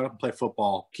dribble, shut up and play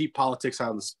football, keep politics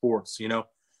out of the sports,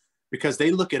 because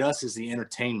they look at us as the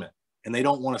entertainment and they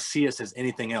don't want to see us as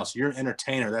anything else. You're an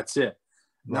entertainer. That's it.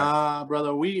 Right. Nah,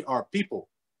 brother, we are people.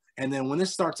 And then when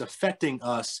this starts affecting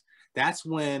us, that's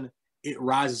when it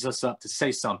rises us up to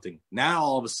say something. Now,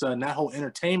 all of a sudden, that whole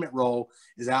entertainment role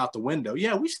is out the window.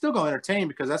 Yeah, we still go entertain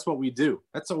because that's what we do.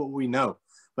 That's what we know.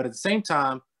 But at the same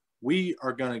time, we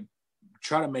are going to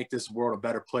try to make this world a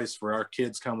better place for our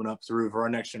kids coming up through, for our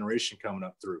next generation coming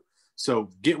up through. So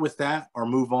get with that or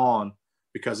move on,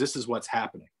 because this is what's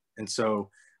happening. And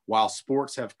so while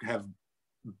sports have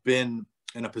been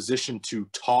in a position to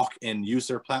talk and use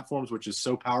their platforms, which is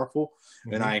so powerful,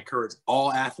 and I encourage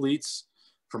all athletes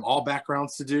from all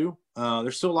backgrounds to do,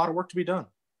 there's still a lot of work to be done.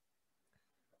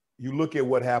 You look at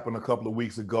what happened a couple of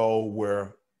weeks ago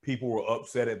where people were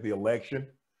upset at the election.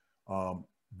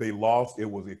 They lost.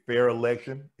 It was a fair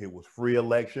election. It was free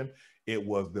election. It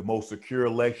was the most secure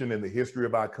election in the history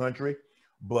of our country.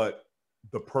 But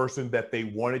the person that they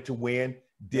wanted to win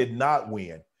did not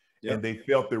win. Yep. And they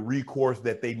felt the recourse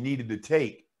that they needed to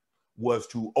take was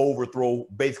to overthrow,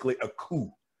 basically a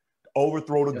coup,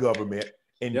 overthrow the government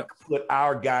and put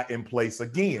our guy in place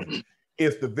again.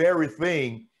 It's the very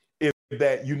thing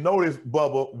that you notice,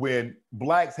 Bubba, when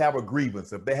blacks have a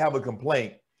grievance, if they have a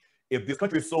complaint, if this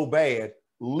country is so bad,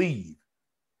 leave.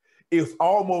 It's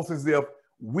almost as if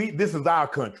this is our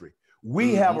country.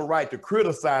 We have a right to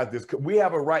criticize this. We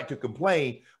have a right to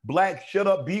complain. Blacks, shut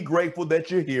up, be grateful that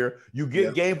you're here. You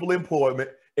get gainful employment,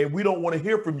 and we don't want to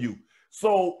hear from you.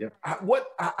 So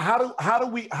how do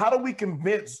we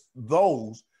convince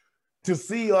those to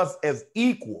see us as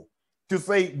equal, to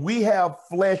say we have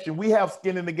flesh and we have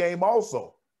skin in the game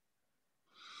also?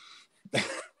 I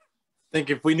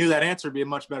think if we knew that answer, it'd be a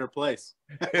much better place.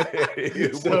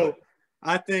 So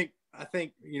I think,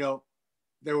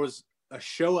 there was a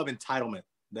show of entitlement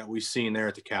that we've seen there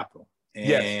at the Capitol.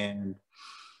 And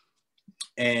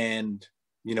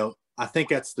I think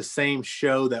that's the same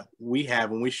show that we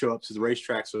have when we show up to the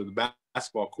racetracks or the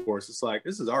basketball course. It's like,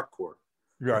 this is our court,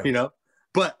 right?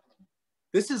 But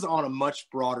this is on a much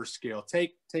broader scale.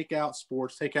 Take out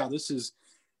sports, this is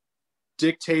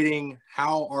dictating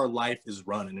how our life is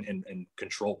run and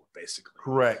controlled, basically.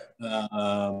 Correct.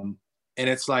 And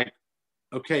it's like,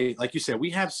 okay, like you said,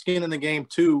 we have skin in the game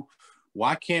too.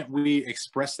 Why can't we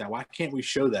express that? Why can't we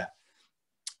show that?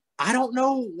 I don't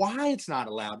know why it's not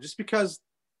allowed. Just because,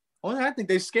 I think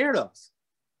they scared us.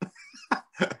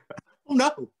 Oh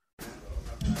no.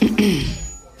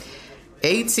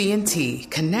 AT&T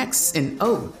connects an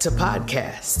ode to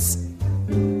podcasts.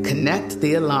 Connect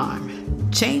the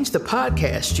alarm. Change the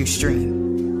podcast you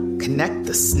stream. Connect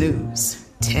the snooze.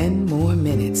 10 more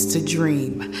minutes to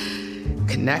dream.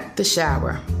 Connect the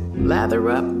shower. Lather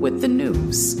up with the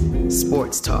news.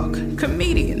 Sports talk,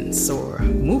 comedians, or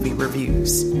movie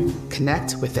reviews.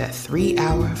 Connect with that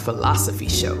 3-hour philosophy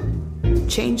show.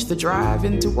 Change the drive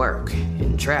into work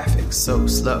in traffic so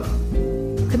slow.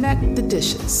 Connect the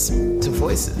dishes to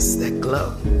voices that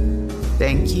glow.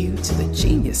 Thank you to the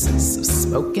geniuses of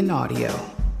spoken audio.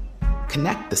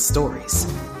 Connect the stories.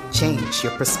 Change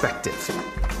your perspective.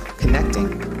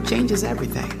 Connecting changes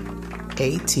everything.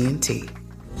 AT&T.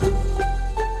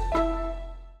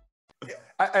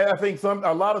 I think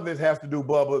a lot of this has to do,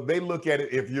 Bubba. They look at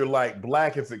it, if you're like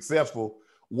black and successful,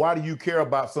 why do you care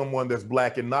about someone that's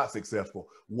black and not successful?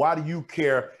 Why do you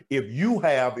care if you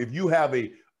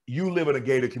live in a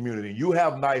gated community, you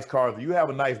have nice cars, you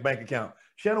have a nice bank account?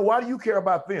 Shannon, why do you care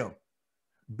about them?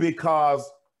 Because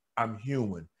I'm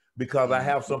human. Because I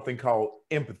have something called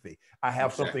empathy. I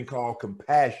have something called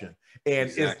compassion.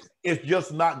 And it's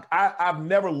just not, I've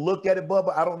never looked at it,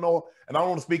 Bubba. I don't know. And I don't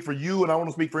want to speak for you and I don't want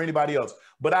to speak for anybody else.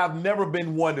 But I've never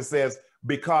been one that says,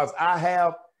 because I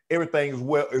have, everything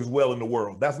is well in the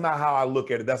world. That's not how I look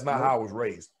at it. That's not how I was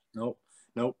raised. Nope.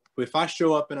 If I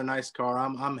show up in a nice car,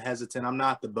 I'm hesitant. I'm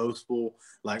not the boastful,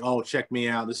 like, oh, check me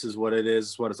out. This is what it is.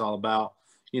 This is what it's all about.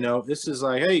 This is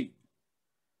like, hey,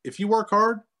 if you work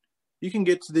hard, you can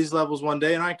get to these levels one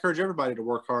day. And I encourage everybody to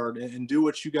work hard and do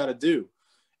what you got to do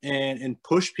and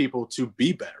push people to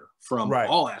be better from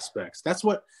all aspects. That's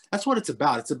what it's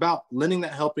about. It's about lending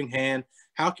that helping hand.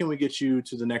 How can we get you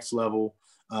to the next level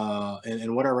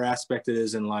and whatever aspect it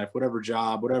is in life, whatever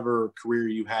job, whatever career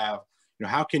you have,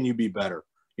 how can you be better?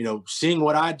 seeing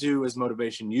what I do as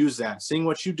motivation, use that. Seeing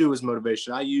what you do as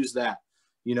motivation, I use that.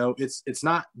 It's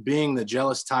not being the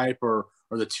jealous type or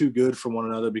the too good for one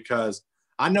another, because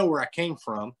I know where I came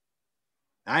from.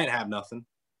 I didn't have nothing.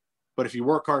 But if you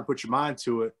work hard, put your mind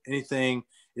to it, anything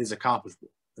is accomplishable.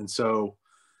 And so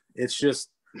it's just,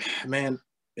 man,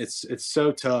 it's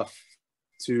so tough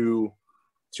to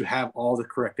have all the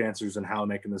correct answers on how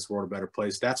making this world a better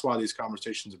place. That's why these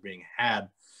conversations are being had,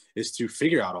 is to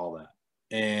figure out all that.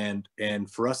 And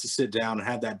for us to sit down and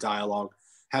have that dialogue,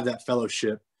 have that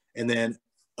fellowship, and then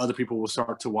other people will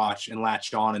start to watch and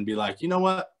latch on and be like, you know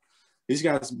what, these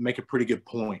guys make a pretty good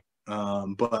point.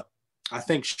 But I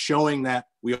think showing that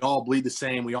we all bleed the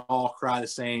same, we all cry the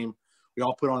same, we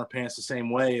all put on our pants the same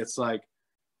way. It's like,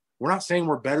 we're not saying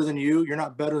we're better than you. You're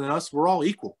not better than us. We're all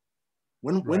equal.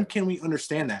 When can we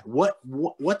understand that?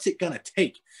 What's it going to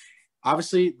take?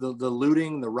 Obviously, the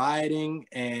looting, the rioting,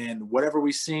 and whatever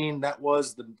we've seen, that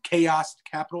was the chaos at the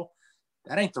Capitol.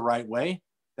 That ain't the right way.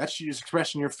 That's you just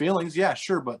expressing your feelings. Yeah,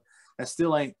 sure, but that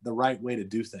still ain't the right way to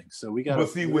do things. So we got to. But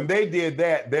see, when they did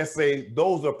that, they say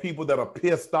those are people that are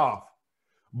pissed off.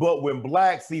 But when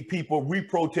blacks see people, we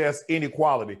protest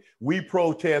inequality. We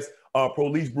protest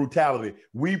police brutality.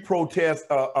 We protest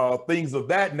things of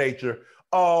that nature.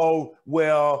 Oh,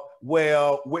 well,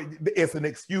 it's an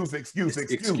excuse.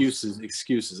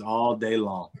 Excuses all day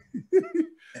long.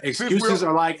 Excuses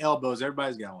are like elbows.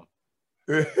 Everybody's got one.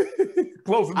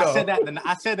 Close enough. I said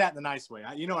that in the nice way.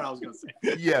 You know what I was going to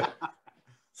say. Yeah.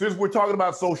 Since we're talking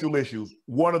about social issues,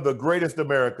 one of the greatest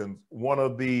Americans, one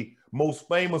of the most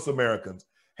famous Americans,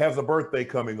 has a birthday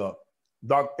coming up.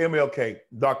 MLK,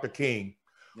 Dr. King.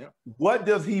 Yep. What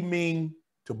does he mean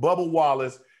to Bubba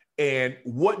Wallace? And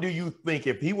what do you think,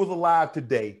 if he was alive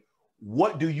today,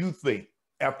 what do you think,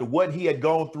 after what he had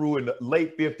gone through in the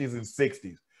late 50s and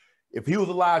 60s, if he was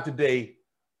alive today,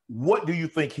 what do you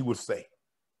think he would say?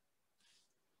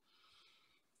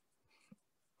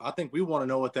 I think we want to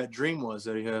know what that dream was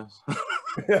that he has.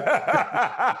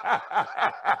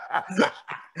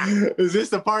 Is this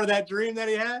the part of that dream that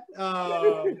he had?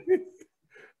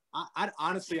 I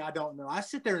honestly, I don't know. I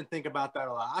sit there and think about that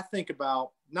a lot. I think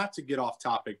about, not to get off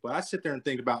topic, but I sit there and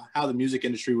think about how the music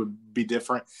industry would be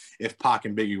different if Pac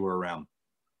and Biggie were around.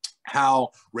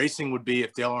 How racing would be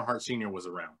if Dale Earnhardt Sr. was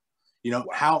around.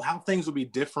 Wow. How things would be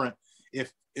different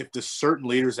if the certain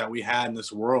leaders that we had in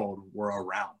this world were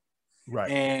around.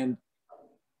 Right. And,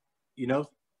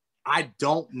 I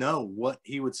don't know what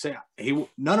he would say.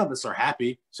 None of us are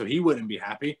happy, so he wouldn't be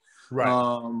happy.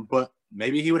 Right. But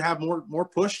maybe he would have more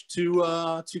push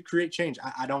to create change.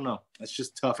 I don't know. That's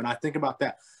just tough. And I think about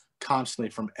that constantly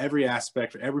from every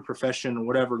aspect, every profession,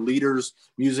 whatever, leaders,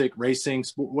 music, racing,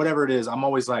 sport, whatever it is. I'm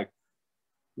always like,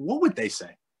 what would they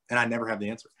say? And I never have the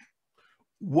answer.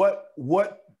 What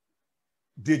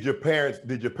did your parents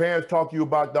talk to you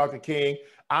about Dr. King?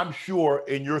 I'm sure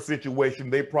in your situation,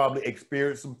 they probably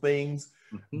experienced some things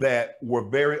that were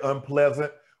very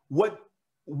unpleasant. What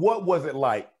was it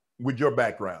like with your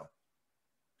background?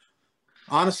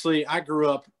 Honestly, I grew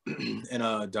up in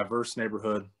a diverse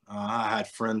neighborhood. I had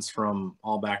friends from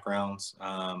all backgrounds.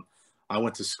 I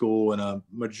went to school in a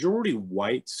majority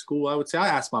white school, I would say. I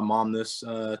asked my mom this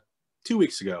 2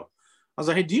 weeks ago. I was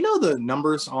like, hey, do you know the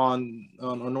numbers on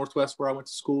Northwest where I went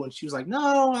to school? And she was like,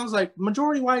 no. I was like,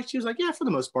 majority white? She was like, yeah, for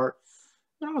the most part.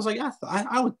 And I was like, yeah,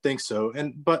 I would think so.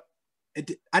 But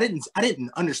I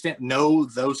didn't know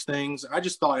those things. I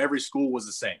just thought every school was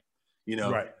the same,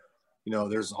 Right.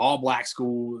 There's all black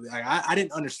school. I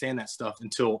didn't understand that stuff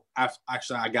until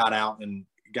I got out and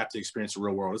got to experience the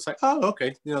real world. It's like, oh,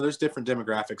 okay. There's different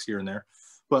demographics here and there.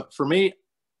 But for me,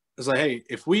 it's like, hey,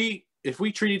 if we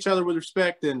treat each other with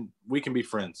respect, then we can be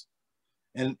friends.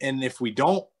 And if we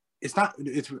don't, it's not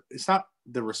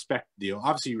the respect deal.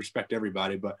 Obviously you respect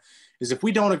everybody, but if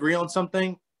we don't agree on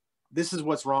something, this is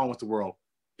what's wrong with the world.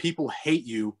 People hate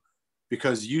you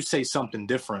because you say something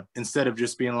different instead of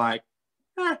just being like,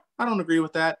 I don't agree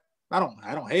with that. I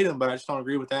don't hate them, but I just don't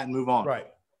agree with that and move on. Right.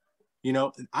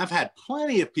 I've had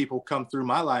plenty of people come through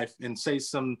my life and say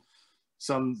some,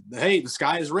 hey, the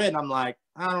sky is red. And I'm like,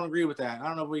 I don't agree with that. I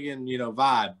don't know if we can,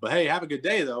 vibe, but hey, have a good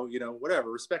day though.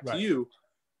 Whatever, respect to you.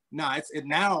 No,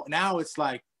 now it's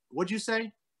like, what'd you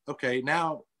say? Okay.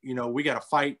 Now, we got to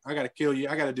fight. I got to kill you.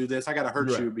 I got to do this. I got to hurt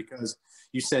you because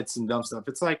you said some dumb stuff.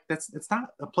 It's like, it's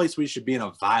not a place where you should be in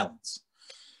a violence.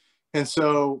 And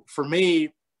so for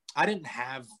me, I didn't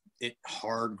have it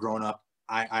hard growing up.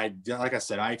 I like I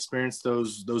said, I experienced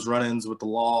those run-ins with the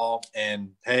law and,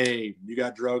 hey, you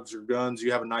got drugs or guns,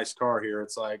 you have a nice car here.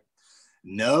 It's like,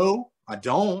 no, I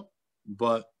don't,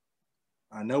 but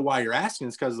I know why you're asking.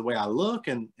 It's because of the way I look,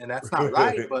 and that's not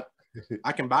right. But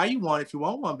I can buy you one if you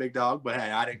want one, big dog. But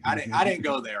hey, I didn't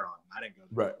go there on. I didn't go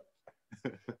there.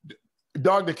 Right.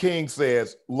 Dr. King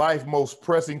says, life's most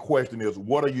pressing question is,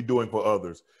 what are you doing for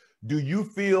others? Do you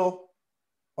feel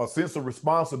a sense of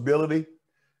responsibility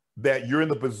that you're in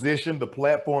the position, the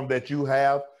platform that you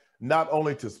have, not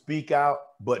only to speak out,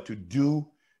 but to do,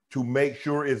 to make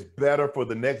sure it's better for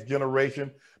the next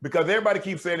generation? Because everybody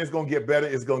keeps saying it's going to get better,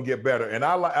 it's going to get better. And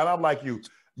I'm like you,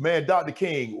 man, Dr.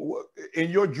 King, in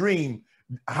your dream,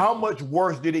 how much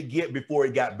worse did it get before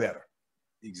it got better?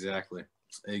 Exactly.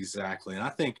 And I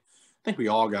think we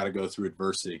all got to go through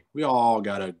adversity. We all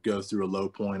got to go through a low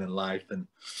point in life.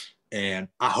 And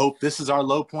I hope this is our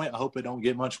low point. I hope it don't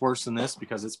get much worse than this,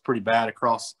 because it's pretty bad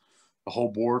across the whole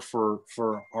board for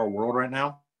our world right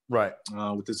now. Right.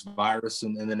 With this virus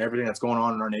and then everything that's going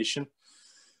on in our nation.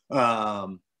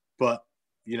 But,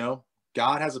 you know,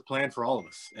 God has a plan for all of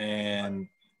us. And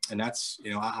that's,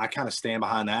 you know, I kind of stand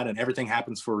behind that, and everything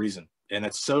happens for a reason. And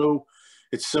it's so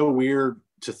weird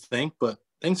to think, but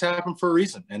things happen for a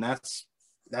reason. And that's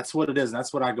what it is. And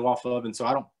that's what I go off of. And so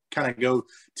I don't kind of go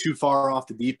too far off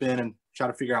the deep end and try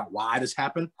to figure out why this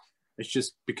happened. It's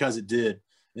just because it did.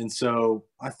 And so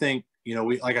I think, you know,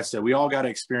 like I said, we all got to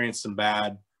experience some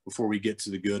bad before we get to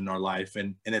the good in our life.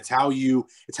 And it's how you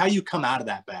come out of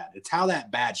that bad. It's how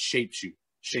that bad shape you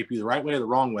the right way or the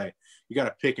wrong way. You got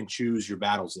to pick and choose your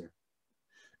battles there.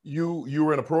 You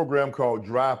were in a program called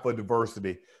Drive for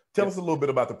Diversity. Tell us a little bit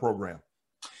about the program.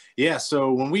 Yeah.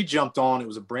 So when we jumped on, it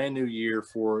was a brand new year.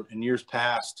 In years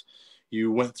past, you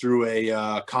went through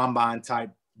a combine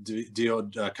type deal,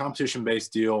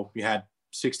 competition-based deal. You had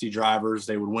 60 drivers.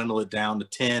 They would dwindle it down to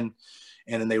 10,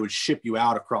 and then they would ship you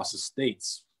out across the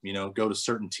states, you know, go to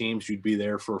certain teams. You'd be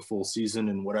there for a full season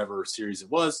in whatever series it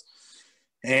was.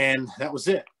 And that was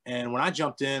it. And when I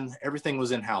jumped in, everything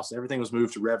was in-house. Everything was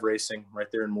moved to Rev Racing right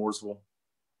there in Mooresville.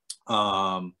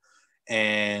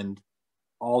 And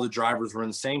all the drivers were in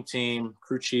the same team,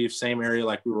 crew chief, same area.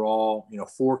 Like we were all, you know,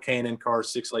 4 K&N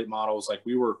cars, 6 late models. Like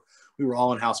we were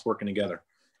all in-house working together.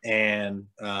 And,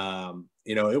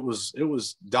 you know, it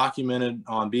was documented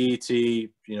on BET, you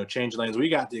know, change lanes. We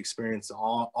got to experience the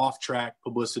off-track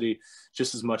publicity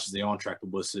just as much as the on-track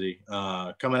publicity.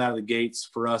 Coming out of the gates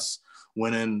for us,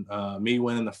 winning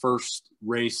the first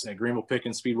race at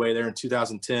Greenville-Pickens Speedway there in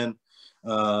 2010.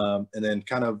 And then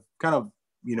kind of,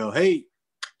 you know, hey,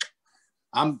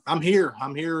 I'm here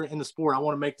in the sport. I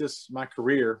want to make this my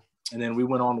career. And then we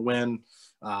went on to win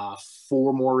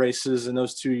 4 more races in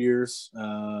those 2 years,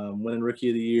 winning Rookie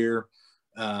of the Year,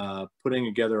 putting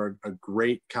together a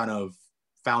great kind of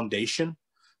foundation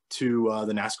to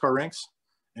the NASCAR ranks.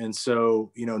 And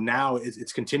so, you know, now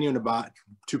it's continuing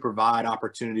to provide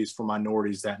opportunities for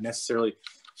minorities that necessarily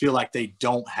feel like they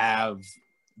don't have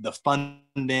the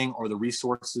funding or the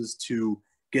resources to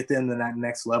get them to that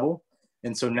next level.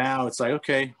 And so now it's like,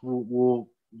 okay, we'll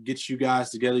get you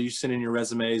guys together. You send in your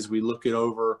resumes. We look it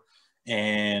over.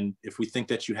 And if we think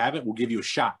that you have it, we'll give you a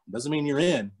shot. Doesn't mean you're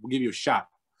in. We'll give you a shot.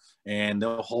 And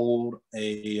they'll hold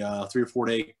a 3 or 4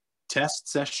 day test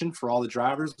session for all the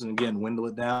drivers. And again, dwindle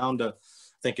it down to,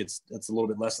 I think it's a little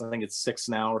bit less. I think it's 6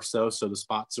 now or so. So the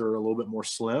spots are a little bit more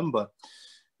slim. But,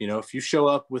 you know, if you show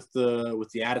up with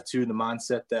the attitude and the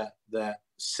mindset that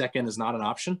second is not an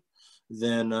option,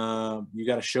 then you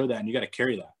got to show that and you got to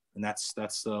carry that. And that's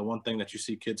one thing that you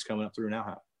see kids coming up through now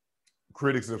have.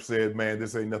 Critics have said, man,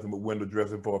 this ain't nothing but window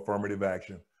dressing for affirmative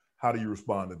action. How do you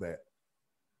respond to that?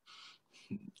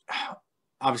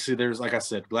 Obviously, there's, like I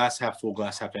said, glass half full,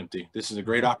 glass half empty. This is a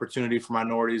great opportunity for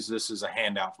minorities. This is a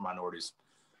handout for minorities.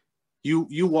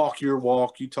 You walk your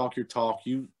walk, you talk your talk.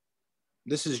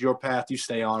 This is your path. You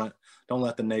stay on it. Don't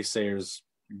let the naysayers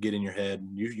get in your head.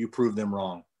 You prove them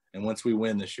wrong. And once we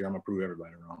win this year, I'm gonna prove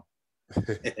everybody wrong.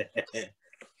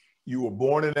 You were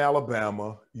born in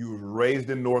Alabama. You were raised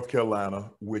in North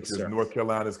Carolina, which Yes, sir. North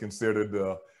Carolina is considered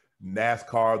the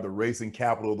NASCAR, the racing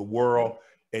capital of the world.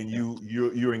 And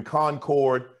you're in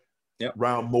Concord, Yep.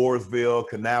 around Mooresville,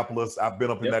 Kannapolis. I've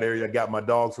been up in Yep. that area. I got my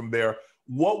dogs from there.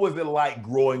 What was it like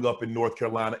growing up in North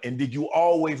Carolina? And did you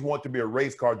always want to be a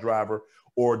race car driver,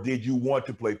 or did you want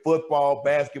to play football,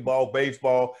 basketball,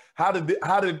 baseball? How did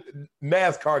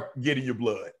NASCAR get in your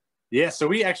blood? Yeah, so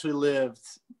we actually lived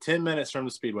 10 minutes from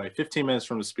the Speedway, 15 minutes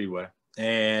from the Speedway.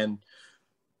 And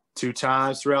 2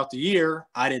 times throughout the year,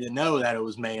 I didn't know that it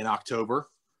was May and October,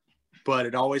 but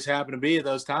it always happened to be at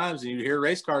those times. And you hear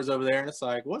race cars over there, and it's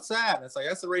like, what's that? And it's like,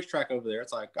 that's the racetrack over there.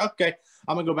 It's like, okay,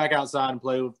 I'm going to go back outside and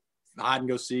play with hide and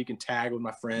go seek and tag with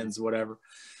my friends, whatever.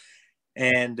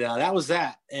 And that was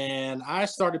that. And I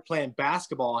started playing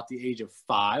basketball at the age of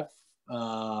 5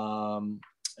 and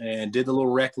did the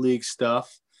little rec league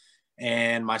stuff.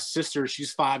 And my sister,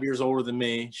 she's 5 years older than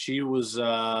me. She was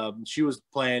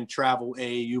playing travel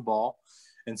AAU ball.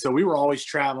 And so we were always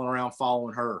traveling around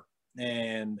following her.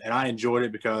 And I enjoyed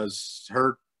it because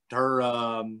her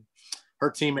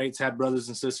teammates had brothers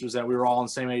and sisters that we were all in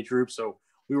the same age group. So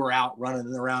we were out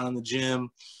running around in the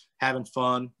gym, having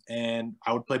fun. And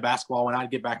I would play basketball when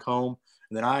I'd get back home.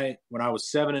 And then when I was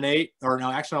 7 and 8, or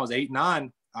no, actually I was 8 and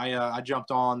 9, I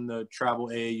jumped on the travel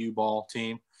AAU ball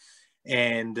team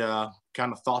and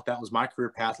kind of thought that was my career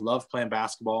path. Loved playing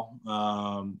basketball.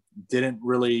 Didn't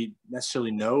really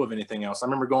necessarily know of anything else. I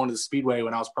remember going to the Speedway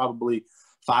when I was probably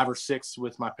 5 or 6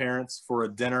 with my parents for a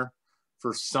dinner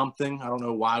for something. I don't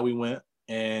know why we went.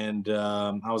 And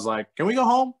I was like, can we go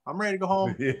home? I'm ready to go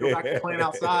home. Go back to playing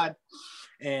outside.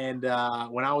 And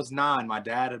when I was 9, my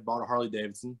dad had bought a Harley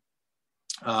Davidson,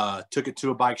 took it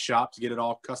to a bike shop to get it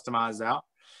all customized out.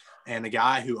 And the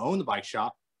guy who owned the bike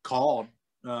shop called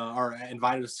or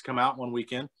invited us to come out one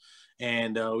weekend.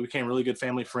 And we became really good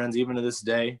family friends, even to this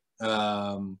day.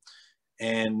 And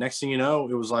next thing you know,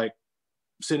 it was like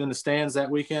sitting in the stands that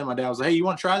weekend. My dad was like, hey, you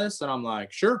want to try this? And I'm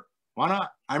like, sure, why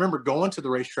not? I remember going to the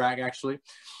racetrack, actually.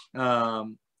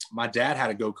 My dad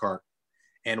had a go-kart.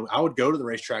 And I would go to the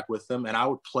racetrack with them, and I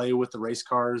would play with the race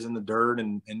cars in the dirt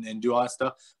and do all that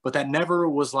stuff. But that never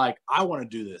was like, I want to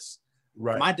do this.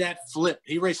 Right. My dad flipped.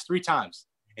 He raced 3 times,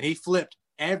 and he flipped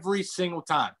every single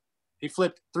time. He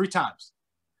flipped 3 times.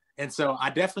 And so I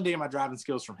definitely did my driving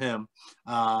skills from him.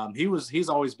 He's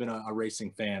always been a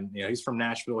racing fan. You know, he's from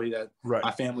Nashville. Right.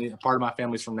 My family, part of my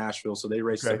family's from Nashville, so they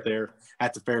raced up there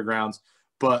at the fairgrounds.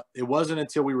 But it wasn't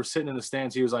until we were sitting in the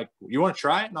stands, he was like, you want to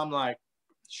try it? And I'm like,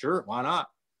 sure, why not?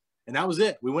 And that was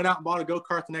it. We went out and bought a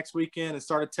go-kart the next weekend and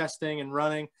started testing and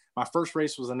running. My first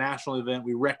race was a national event.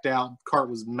 We wrecked out. The kart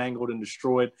was mangled and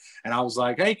destroyed. And I was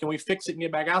like, hey, can we fix it and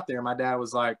get back out there? My dad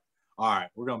was like, all right,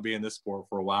 we're going to be in this sport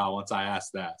for a while once I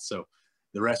asked that. So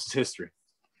the rest is history.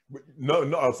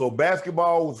 No. So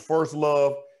basketball was first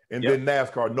love, and then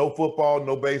NASCAR. No football,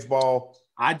 no baseball.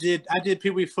 I did Pee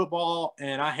Wee football,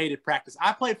 and I hated practice.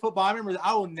 I played football. I remember,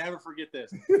 I will never forget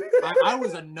this. I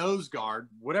was a nose guard,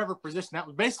 whatever position. That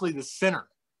was basically the center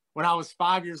when I was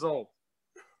 5 years old.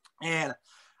 And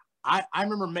I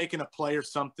remember making a play or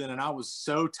something, and I was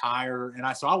so tired. And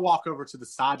so I walk over to the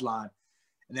sideline,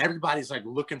 and everybody's like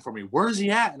looking for me. Where's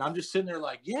he at? And I'm just sitting there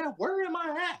like, yeah, where am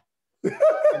I at?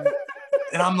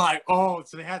 And I'm like, oh,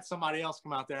 so they had somebody else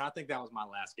come out there. And I think that was my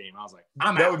last game. I was like,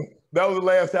 I'm out. That was the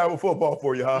last time of football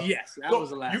for you, huh? Yes, that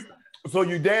was the last time. So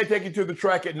your dad take you to the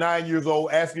track at 9 years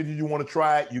old, ask you, did you want to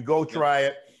try it? You go try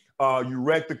it. You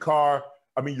wreck the car.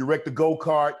 You wreck the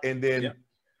go-kart. And then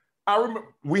I remember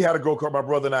we had a go-kart. My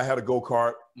brother and I had a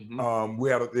go-kart.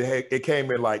 Mm-hmm. It came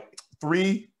in like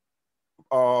 3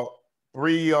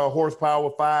 horsepower,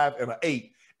 5, and an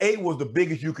 8. 8 was the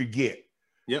biggest you could get.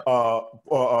 Yep. For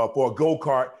a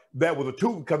go-kart. That was a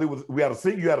 2, because you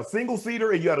had a single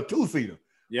seater and you had a 2-seater.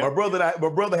 Yep. My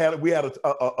brother had a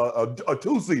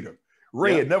 2-seater,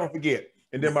 red, never forget.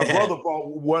 And then my brother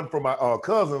bought one from my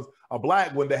cousins, a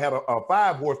black one that had a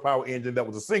 5 horsepower engine that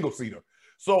was a single seater.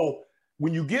 So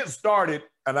when you get started,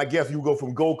 and I guess you go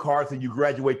from go-karts and you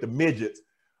graduate to midgets,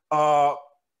 how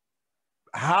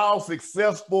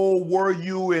successful were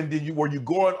you? And were you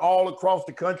going all across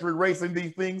the country racing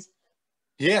these things?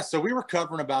 Yeah, so we were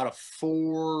covering about a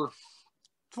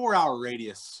 4-hour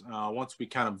radius once we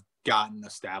kind of gotten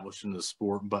established in the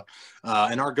sport. But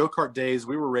in our go-kart days,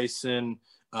 we were racing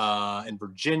in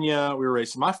Virginia. We were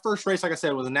racing. My first race, like I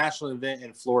said, was a national event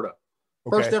in Florida.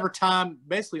 Okay. First ever time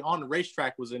basically on the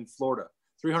racetrack was in Florida,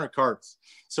 300 karts.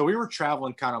 So we were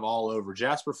traveling kind of all over.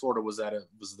 Jasper, Florida was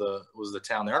the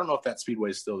town there. I don't know if that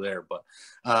speedway is still there, but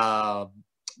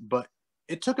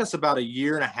it took us about a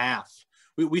year and a half.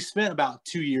 We spent about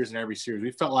 2 years in every series.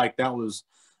 We felt like that was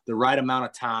the right amount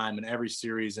of time in every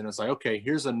series. And it's like, okay,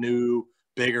 here's a new,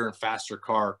 bigger and faster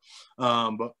car.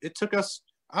 But it took us,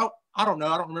 I don't know.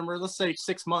 I don't remember. Let's say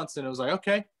 6 months. And it was like,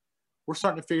 okay, we're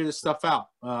starting to figure this stuff out.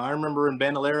 I remember in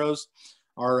Bandoleros,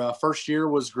 our first year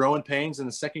was growing pains. And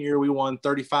the second year we won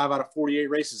 35 out of 48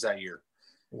 races that year.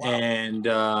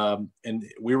 Wow. And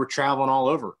we were traveling all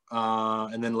over.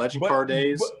 And then Legend Car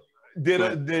days. Did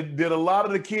a lot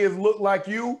of the kids look like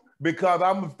you? Because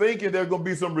I'm thinking there's going to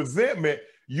be some resentment.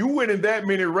 You went in that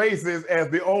many races as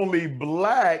the only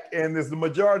black, and the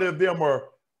majority of them are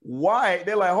white.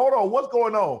 They're like, hold on, what's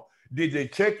going on? Did they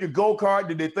check your go-kart?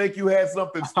 Did they think you had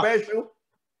something special?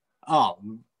 Oh,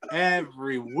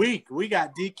 every week we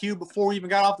got DQ before we even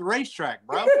got off the racetrack,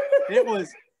 bro.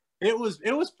 It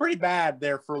was pretty bad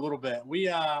there for a little bit. We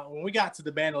when we got to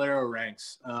the Bandolero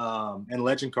ranks and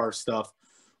Legend Car stuff,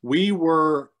 we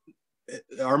were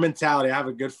our mentality, I have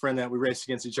a good friend that we race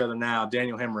against each other now,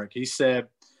 Daniel Hemrick. He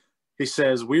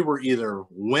says we were either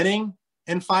winning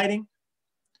and fighting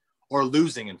or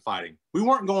losing and fighting. We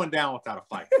weren't going down without a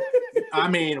fight. I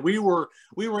mean, we were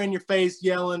in your face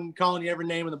yelling, calling you every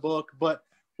name in the book, but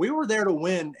we were there to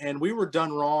win, and we were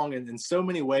done wrong in so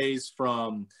many ways,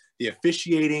 from the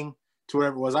officiating to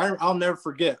whatever it was. I'll never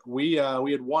forget. We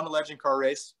had won a legend car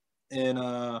race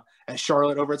at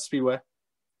Charlotte over at Speedway,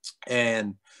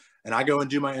 and I go and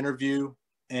do my interview,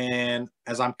 and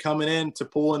as I'm coming in to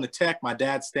pull in the tech, my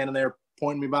dad's standing there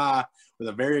pointing me by with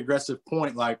a very aggressive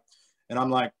point, and I'm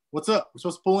like, "What's up? We're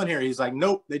supposed to pull in here." He's like,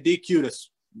 "Nope, they DQ'd us.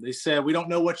 They said, we don't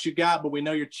know what you got, but we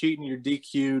know you're cheating. You're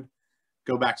DQ'd.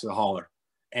 Go back to the hauler."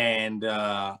 And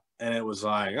it was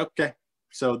like, okay.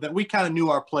 So that we kind of knew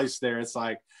our place there. It's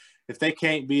like, if they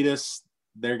can't beat us,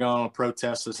 they're going to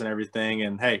protest us and everything.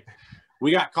 And hey,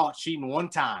 we got caught cheating one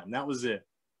time. That was it.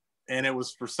 And it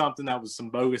was for something that was some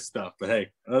bogus stuff. But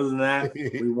hey, other than that,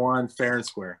 we won fair and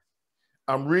square.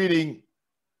 I'm reading.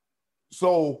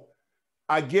 So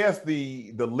I guess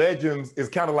the Legends is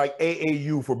kind of like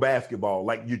AAU for basketball.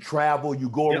 Like, you travel, you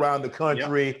go around the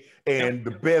country, and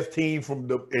the best team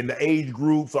in the age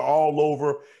groups are all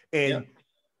over, and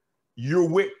you're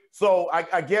with. So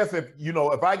I guess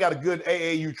if I got a good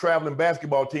AAU traveling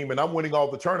basketball team and I'm winning all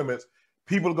the tournaments,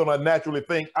 people are going to naturally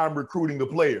think I'm recruiting the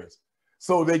players.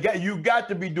 So you got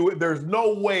to be doing. There's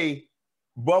no way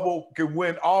Bubba can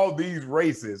win all these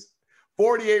races,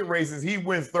 48 races. He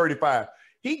wins 35.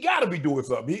 He got to be doing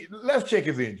something. Let's check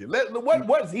his engine.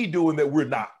 What's he doing that we're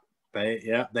not?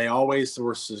 They always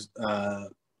were suspicious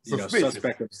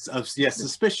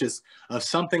of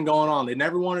something going on. They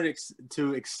never wanted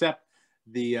to accept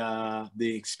the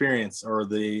experience or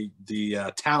the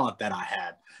talent that I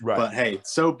had. Right. But hey,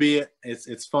 so be it.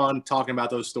 It's fun talking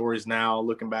about those stories now,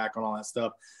 looking back on all that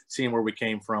stuff, seeing where we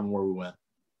came from, where we went.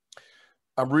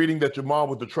 I'm reading that your mom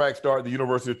was the track star at the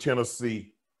University of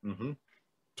Tennessee. Mm-hmm.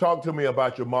 Talk to me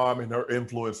about your mom and her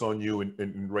influence on you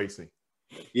in racing.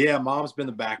 Yeah, mom's been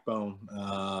the backbone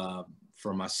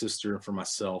for my sister and for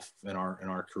myself in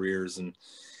our careers, and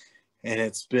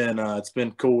it's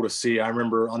been cool to see. I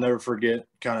remember, I'll never forget,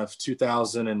 kind of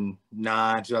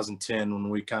 2009, 2010 when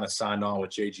we kind of signed on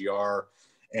with JGR,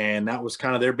 and that was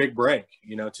kind of their big break.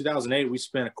 2008 we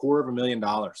spent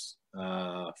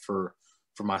 $250,000 for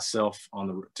myself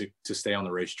to stay on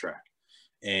the racetrack.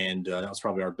 And that was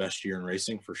probably our best year in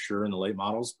racing for sure in the late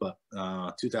models. But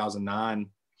 2009,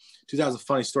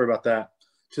 funny story about that.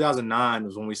 2009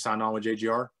 was when we signed on with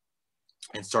JGR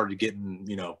and started getting,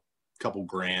 a couple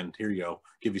grand. Here you go.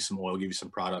 Give you some oil, give you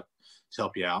some product to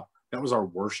help you out. That was our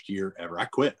worst year ever. I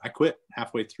quit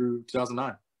halfway through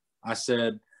 2009. I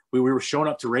said, we were showing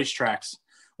up to racetracks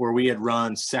where we had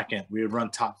run second, we had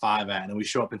run top 5 at, and we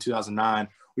show up in 2009,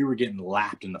 we were getting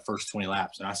lapped in the first 20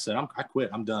 laps. And I said, I quit.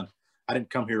 I'm done. I didn't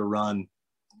come here to run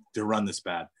this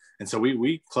bad. And so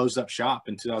we closed up shop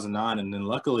in 2009. And then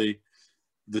luckily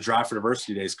the Drive for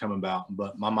Diversity days come about,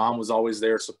 but my mom was always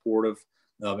there, supportive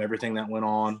of everything that went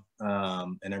on,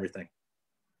 and everything.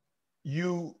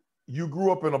 You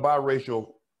grew up in a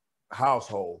biracial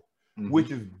household, mm-hmm.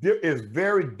 which is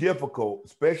very difficult,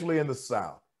 especially in the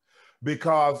South,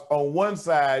 because on one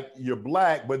side you're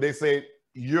Black, but they say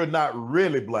you're not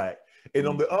really Black. And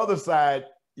mm-hmm. on the other side,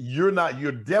 you're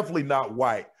definitely not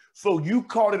white. So you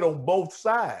caught it on both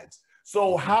sides.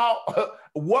 So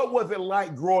what was it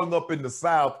like growing up in the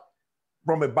South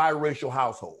from a biracial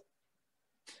household?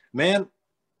 Man,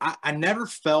 I never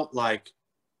felt like,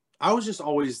 I was just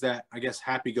always that, I guess,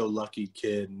 happy-go-lucky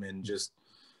kid, and just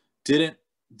didn't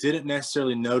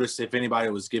necessarily notice if anybody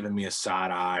was giving me a side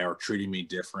eye or treating me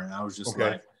different. I was just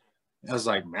man,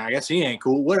 I guess he ain't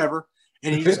cool, whatever.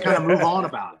 And you just kind of move on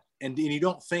about it. And you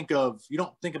don't think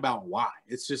about why.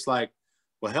 It's just like,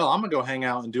 well, hell, I'm gonna go hang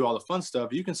out and do all the fun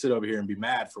stuff. You can sit over here and be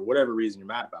mad for whatever reason you're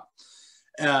mad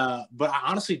about. But I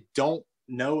honestly don't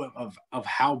know of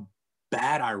how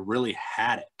bad I really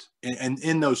had it. And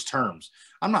in those terms,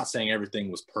 I'm not saying everything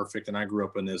was perfect and I grew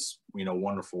up in this,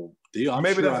 wonderful deal.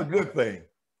 Maybe that's a good thing.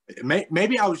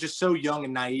 Maybe I was just so young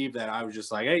and naive that I was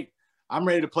just like, hey, I'm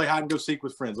ready to play hide and go seek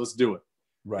with friends. Let's do it.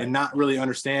 Right. And not really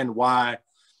understand why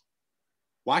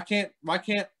can't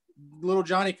little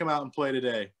Johnny come out and play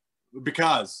today?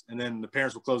 Because, and then the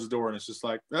parents will close the door and it's just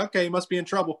like, okay, he must be in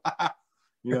trouble.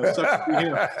 And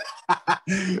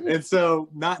so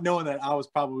not knowing that I was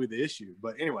probably the issue.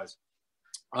 But anyways,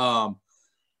 I'm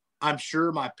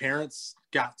sure my parents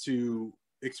got to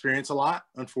experience a lot,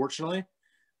 unfortunately,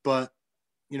 but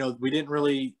we didn't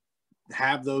really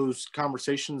have those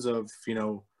conversations of,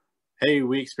 hey,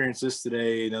 we experienced this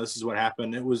today. This is what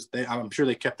happened. I'm sure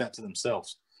they kept that to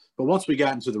themselves. But once we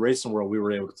got into the racing world, we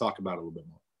were able to talk about it a little bit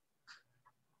more.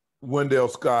 Wendell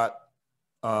Scott,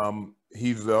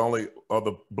 he's the only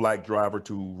other black driver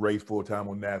to race full-time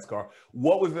on NASCAR.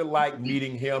 What was it like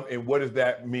meeting him, and what does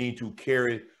that mean to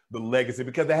carry the legacy?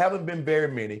 Because there haven't been very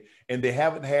many, and they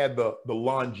haven't had the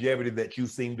longevity that you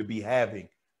seem to be having.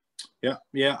 Yeah.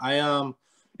 I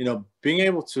being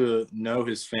able to know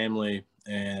his family,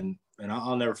 and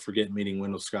I'll never forget meeting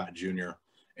Wendell Scott Jr.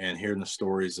 and hearing the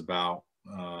stories about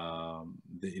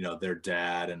their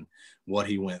dad and what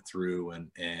he went through,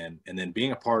 and then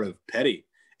being a part of Petty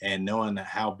and knowing that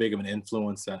how big of an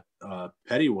influence that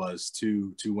Petty was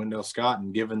to Wendell Scott,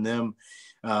 and giving them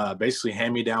basically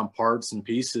hand-me-down parts and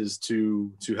pieces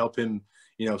to help him,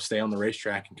 stay on the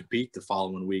racetrack and compete the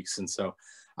following weeks. And so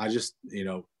I just,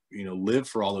 live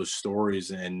for all those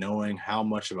stories and knowing how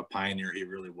much of a pioneer he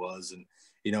really was. And,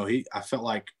 I felt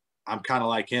like I'm kind of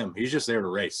like him. He's just there to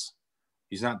race.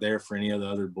 He's not there for any of the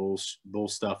other bull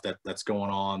stuff that's going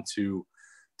on to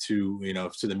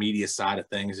the media side of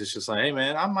things. It's just like, hey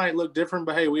man, I might look different,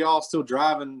 but hey, we all still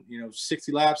driving,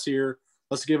 60 laps here.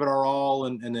 Let's give it our all,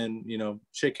 and then,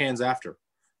 shake hands after.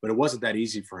 But it wasn't that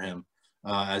easy for him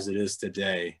as it is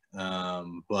today.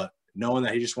 But knowing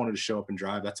that he just wanted to show up and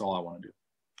drive, that's all I want to do.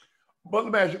 But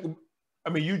let me ask you,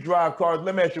 you drive cars.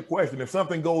 Let me ask you a question. If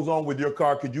something goes on with your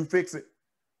car, could you fix it?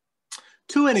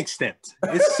 To an extent.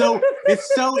 It's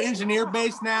so engineer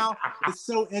based now. That's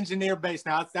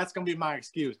going to be my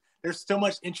excuse. There's so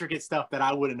much intricate stuff that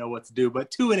I wouldn't know what to do, but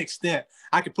to an extent,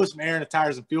 I could put some air in the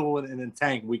tires and fuel in the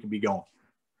tank, and we can be going.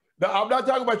 No, I'm not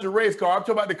talking about your race car. I'm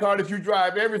talking about the car that you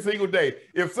drive every single day.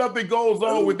 If something goes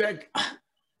on with that.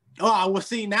 Oh, well,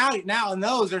 see, now in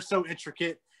those are so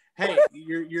intricate. Hey,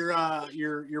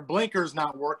 your blinker's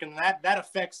not working. That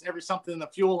affects something in the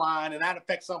fuel line, and that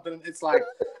affects something. It's like,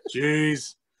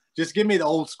 geez, just give me the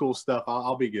old school stuff.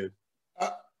 I'll be good.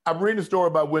 I'm reading a story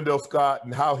about Wendell Scott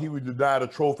and how he was denied a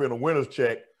trophy and a winner's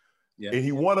check. Yeah. And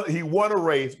he won a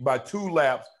race by 2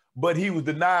 laps, but he was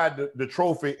denied the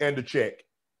trophy and the check.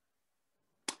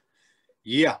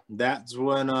 Yeah, that's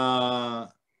when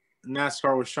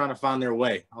NASCAR was trying to find their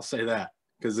way. I'll say that,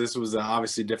 because this was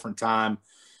obviously a different time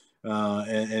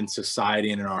in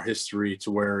society and in our history, to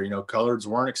where, coloreds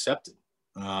weren't accepted.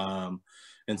 And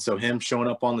so him showing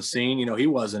up on the scene, he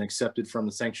wasn't accepted from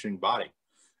the sanctioning body.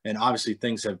 And obviously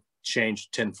things have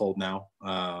changed tenfold now,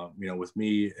 with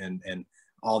me and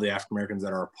all the African Americans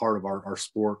that are a part of our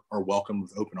sport are welcomed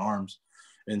with open arms.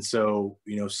 And so,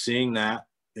 seeing that,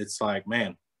 it's like,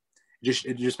 man,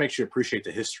 it just makes you appreciate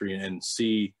the history and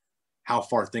see how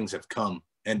far things have come,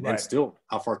 and still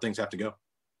how far things have to go.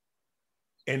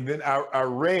 And then I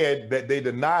read that they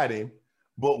denied him,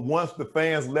 but once the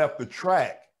fans left the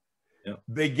track,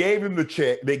 they gave him the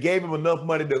check. They gave him enough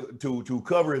money to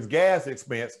cover his gas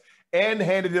expense, and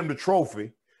handed him the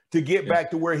trophy to get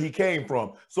back to where he came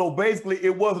from. So basically,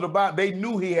 it wasn't about, they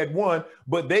knew he had won,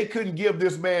 but they couldn't give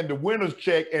this man the winner's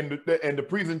check and the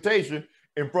presentation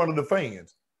in front of the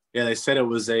fans. Yeah, they said it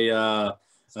was a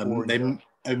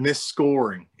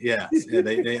misscoring. Yeah,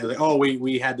 they like,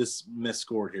 we had this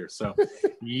misscored here. So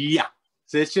yeah,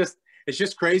 so it's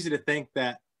just crazy to think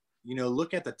that,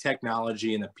 look at the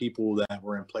technology and the people that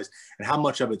were in place and how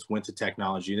much of it's went to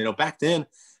technology. Back then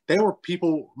there were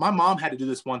people. My mom had to do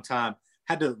this one time.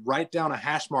 Had to write down a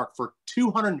hash mark for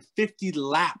 250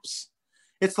 laps.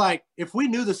 It's like, if we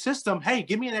knew the system, hey,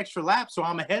 give me an extra lap so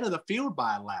I'm ahead of the field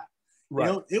by a lap.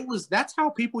 Right. That's how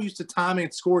people used to time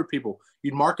and score people.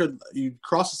 You'd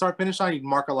cross the start finish line, you'd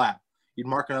mark a lap, you'd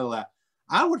mark another lap.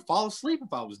 I would fall asleep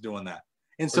if I was doing that.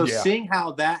 And so seeing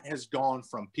how that has gone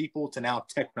from people to now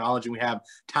technology, we have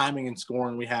timing and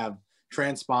scoring, we have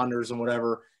transponders and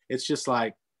whatever. It's just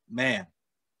like, man,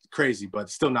 crazy, but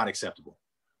still not acceptable.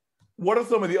 What are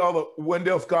some of the other?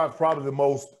 Wendell Scott's probably the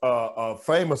most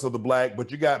famous of the black,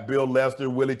 but you got Bill Lester,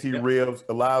 Willie T. Reeves,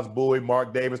 Elias Bowie,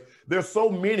 Mark Davis. There's so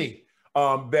many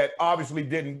that obviously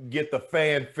didn't get the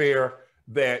fanfare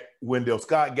that Wendell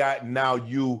Scott got. And now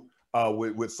you,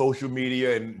 with social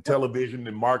media and television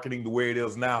and marketing the way it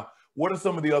is now, what are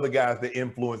some of the other guys that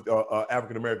influenced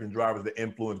African-American drivers that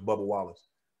influenced Bubba Wallace?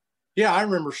 Yeah, I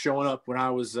remember showing up when I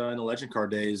was in the Legend Car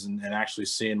days and actually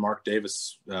seeing Mark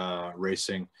Davis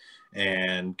racing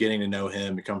and getting to know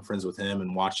him, become friends with him,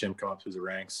 and watch him come up through the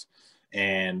ranks.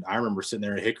 And I remember sitting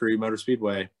there at Hickory Motor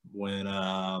Speedway when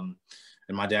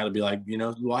and my dad would be like,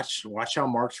 watch how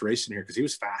Mark's racing here, because he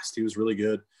was fast, he was really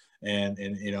good, and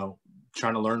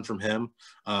trying to learn from him,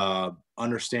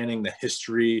 understanding the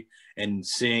history and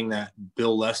seeing that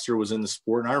Bill Lester was in the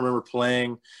sport. And I remember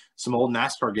playing some old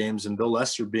NASCAR games and Bill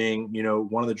Lester being,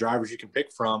 one of the drivers you can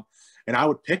pick from, and I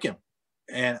would pick him.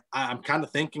 And I'm kind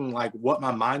of thinking like what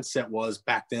my mindset was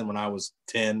back then when I was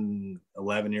 10,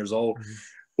 11 years old.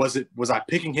 Mm-hmm. Was I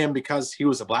picking him because he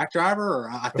was a black driver?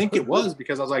 Or I think it was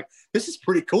because I was like, this is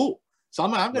pretty cool. So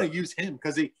I'm going to use him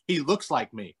because he looks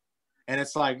like me. And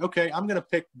it's like, okay, I'm going to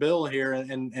pick Bill here.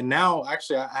 And now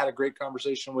actually I had a great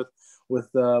conversation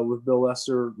with Bill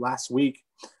Lester last week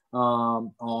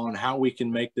on how we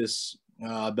can make this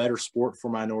a better sport for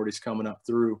minorities coming up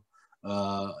through.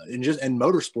 And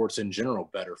motorsports in general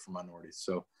better for minorities.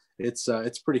 So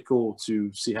it's pretty cool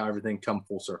to see how everything come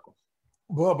full circle.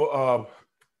 Bubba,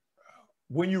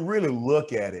 when you really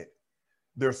look at it,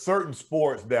 there are certain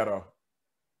sports that are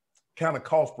kind of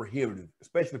cost prohibitive,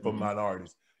 especially for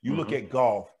minorities. You look at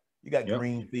golf, you got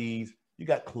green fees, you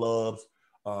got clubs.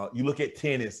 You look at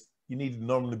tennis, you need to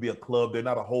normally be a club. There are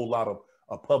not a whole lot of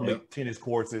public tennis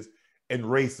courses, and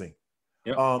racing.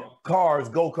 Cars,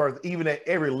 go-karts, even at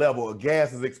every level,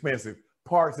 gas is expensive,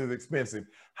 parks is expensive.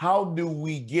 How do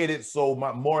we get it so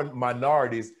more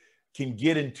minorities can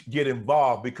get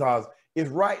involved? Because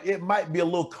it might be a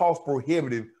little cost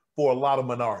prohibitive for a lot of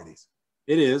minorities.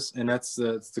 It is, and that's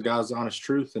the God's honest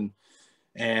truth.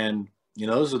 And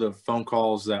those are the phone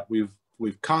calls that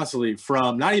we've constantly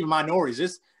from not even minorities.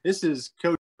 This is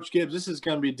Coach Gibbs. This is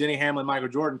going to be Denny Hamlin, Michael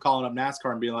Jordan calling up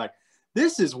NASCAR and being like,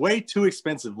 this is way too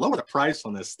expensive. Lower the price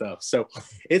on this stuff. So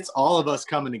it's all of us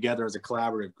coming together as a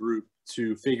collaborative group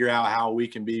to figure out how we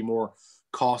can be more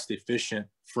cost efficient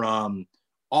from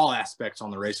all aspects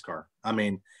on the race car. I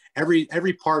mean, every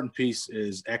part and piece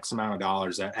is X amount of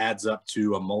dollars that adds up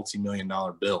to a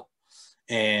multi-million-dollar bill.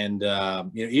 And,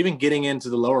 even getting into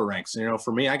the lower ranks,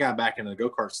 for me, I got back into the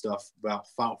go-kart stuff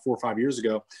about 4 or 5 years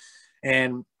ago,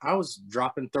 and I was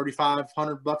dropping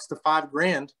 $3,500 to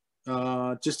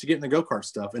 $5,000 just to get in the go-kart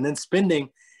stuff, and then spending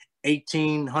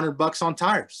 $1,800 on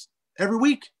tires every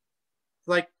week.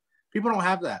 Like, people don't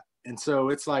have that. And so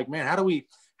it's like, man, how do we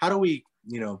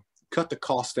cut the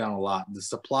cost down a lot? The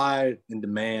supply and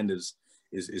demand is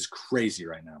crazy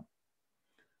right now.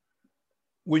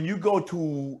 When you go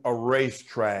to a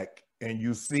racetrack and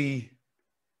you see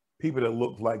people that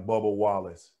look like Bubba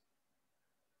Wallace,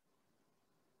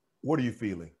 what are you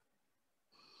feeling?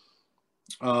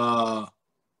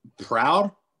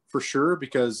 Proud for sure,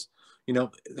 because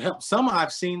some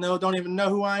I've seen though don't even know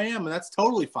who I am, and that's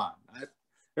totally fine.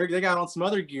 They got on some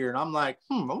other gear, and I'm like,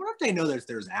 I wonder if they know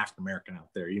there's African American out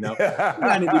there.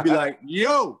 I need to be like,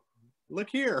 yo, look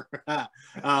here.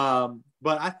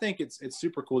 But I think it's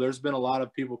super cool. There's been a lot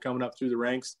of people coming up through the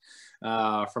ranks,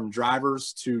 from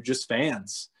drivers to just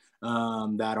fans,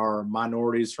 that are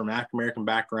minorities, from African American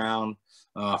background,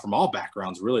 from all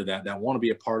backgrounds really, that want to be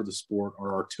a part of the sport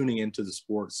or are tuning into the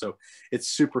sport. So it's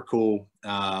super cool.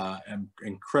 I'm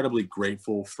incredibly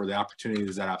grateful for the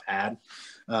opportunities that I've had,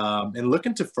 and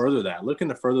looking to further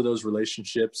those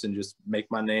relationships and just make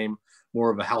my name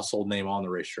more of a household name on the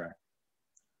racetrack.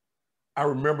 I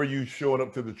remember you showing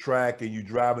up to the track and you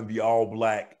driving the all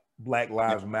Black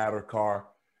Lives Matter car.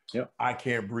 Yep. I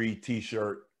Can't Breathe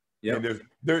T-shirt. Yep.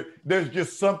 And there's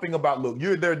just something about, look,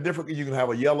 they're different. You can have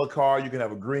a yellow car, you can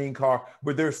have a green car,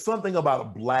 but there's something about a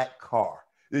black car.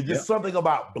 There's just something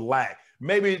about black.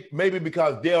 Maybe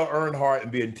because Dale Earnhardt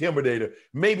and the Intimidator,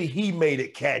 maybe he made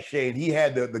it cachet, and he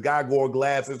had the guy Gore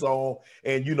glasses on,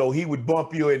 and he would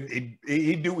bump you and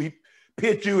he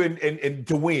pitch you and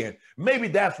to win. Maybe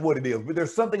that's what it is. But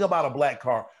there's something about a black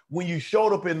car. When you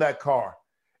showed up in that car,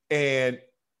 and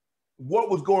what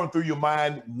was going through your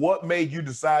mind? What made you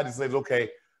decide to say, okay,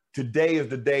 today is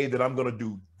the day that I'm going to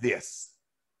do this?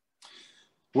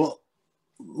 Well,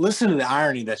 listen to the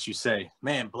irony that you say,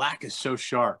 man, black is so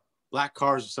sharp. Black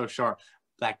cars are so sharp.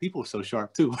 Black people are so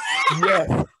sharp too.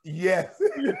 Yes.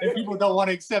 And people don't want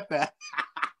to accept that.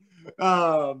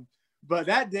 But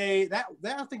that day, that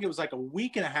I think it was like a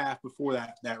week and a half before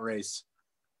that race.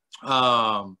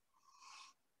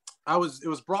 It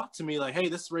was brought to me like, hey,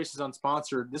 this race is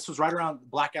unsponsored. This was right around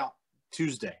Blackout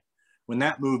Tuesday when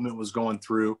that movement was going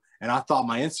through. And I thought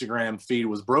my Instagram feed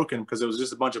was broken because it was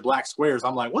just a bunch of black squares.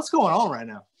 I'm like, what's going on right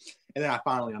now? And then I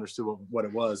finally understood what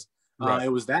it was. Right.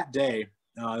 It was that day.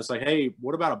 It's like, hey,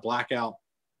 what about a blackout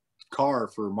car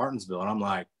for Martinsville? And I'm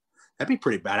like, that'd be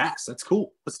pretty badass. That's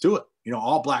cool. Let's do it.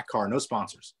 All black car, no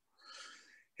sponsors.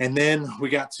 And then we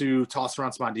got to toss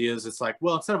around some ideas. It's like,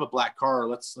 well, instead of a black car,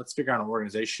 let's figure out an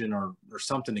organization or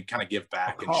something to kind of give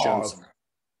back and show some,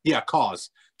 cause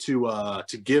to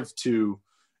give to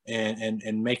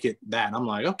and make it that. And I'm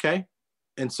like, okay.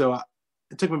 And so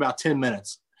it took me about 10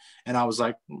 minutes, and I was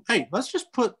like, hey, let's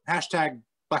just put hashtag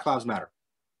Black Lives Matter.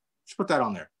 Just put that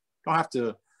on there. Don't have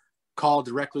to call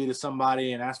directly to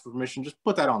somebody and ask for permission. Just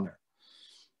put that on there.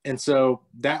 And so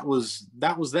that was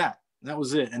that. that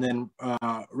was it. And then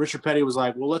Richard Petty was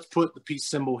like, well, let's put the peace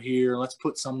symbol here. Let's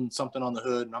put something on the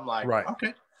hood. And I'm like,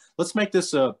 okay, let's make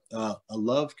this a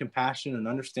love, compassion, and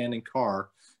understanding car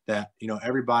that, you know,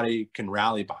 everybody can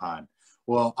rally behind.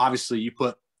 Well, obviously you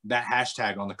put that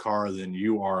hashtag on the car, then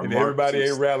you are. And everybody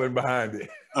ain't rallying behind it.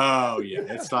 Oh yeah.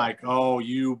 It's like, oh,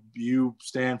 you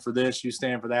stand for this, you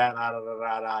stand for that,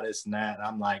 this and that. And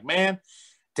I'm like, man,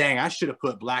 dang, I should have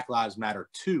put Black Lives Matter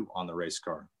 2 on the race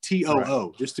car,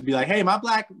 TOO, just to be like, hey, my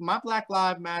black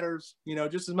life matters, you know,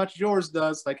 just as much as yours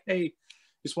does. Like, hey,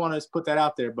 just want to put that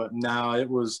out there. But no, it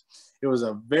was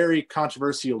a very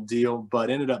controversial deal,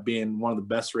 but ended up being one of the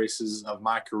best races of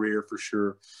my career for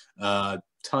sure.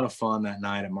 Ton of fun that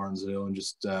night at Martinsville, and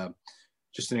just an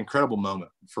incredible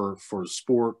moment for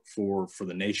sport, for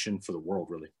the nation, for the world,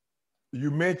 really.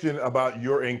 You mentioned about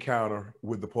your encounter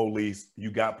with the police. You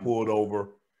got pulled over.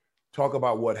 Talk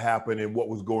about what happened and what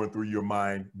was going through your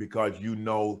mind, because you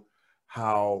know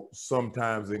how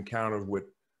sometimes encounters with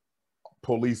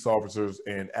police officers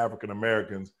and African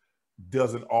Americans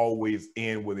doesn't always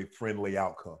end with a friendly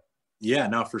outcome. Yeah,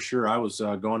 no, for sure. I was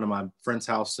going to my friend's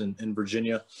house in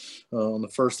Virginia on the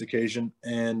first occasion,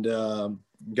 and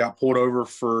got pulled over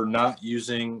for not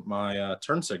using my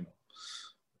turn signal,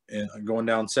 and going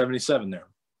down 77 there.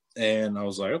 And I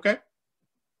was like, okay,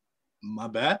 my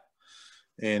bad.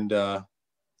 And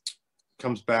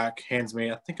comes back, hands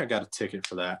me, I think I got a ticket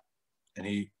for that. And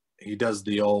he does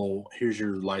the old, here's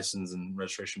your license and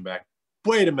registration back.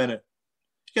 Wait a minute.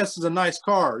 Yes, this is a nice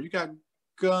car. You got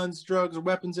guns, drugs, or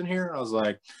weapons in here? I was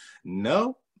like,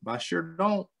 no, I sure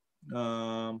don't.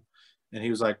 And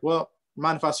he was like, well,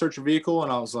 mind if I search your vehicle?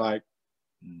 And I was like,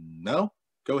 no,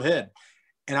 go ahead.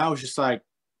 And I was just like,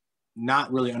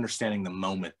 not really understanding the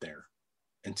moment there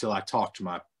until I talked to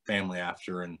my family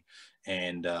after.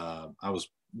 And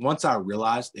once I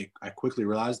realized it, I quickly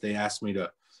realized they asked me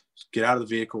to get out of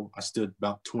the vehicle. I stood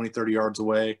about 20, 30 yards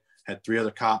away, had 3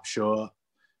 other cops show up,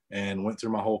 and went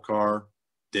through my whole car.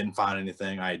 Didn't find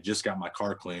anything. I had just got my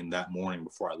car cleaned that morning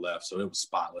before I left, so it was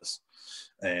spotless.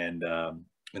 And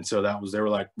so they were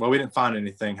like, well, we didn't find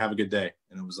anything. Have a good day.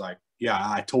 And it was like, yeah,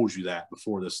 I told you that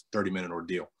before this 30-minute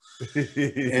ordeal.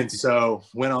 And so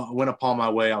went upon my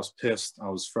way. I was pissed. I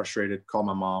was frustrated. Called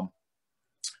my mom,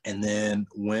 and then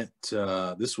went.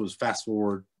 This was fast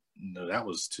forward. No, that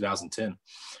was 2010.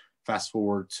 Fast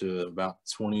forward to about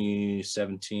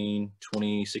 2017,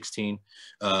 2016.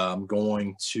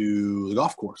 Going to the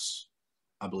golf course,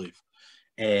 I believe,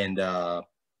 and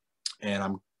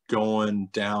I'm going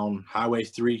down Highway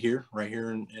 3 right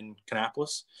here in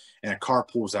Kannapolis, and a car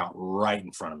pulls out right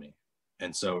in front of me.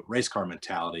 And so race car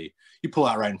mentality, you pull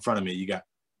out right in front of me, you got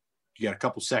a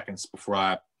couple seconds before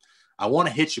I want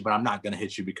to hit you, but I'm not going to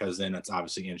hit you because then it's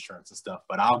obviously insurance and stuff,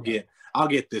 but I'll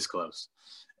get this close.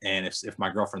 And if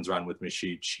my girlfriend's riding with me,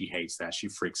 she hates that. She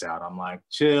freaks out. I'm like,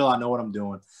 chill, I know what I'm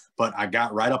doing. But I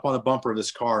got right up on the bumper of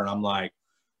this car, and I'm like,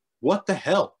 what the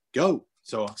hell? Go.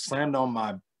 So I slammed on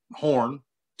my horn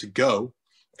to go,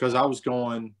 because I was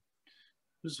going,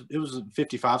 it was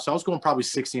 55. So I was going probably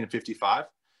 60 and 55.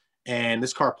 And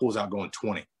this car pulls out going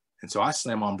 20. And so I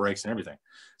slam on brakes and everything.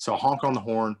 So I honk on the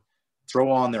horn, throw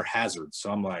on their hazards.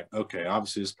 So I'm like, okay,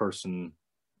 obviously this person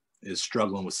is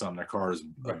struggling with something. Their car is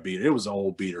a beater. It was an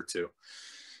old beater too.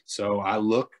 So I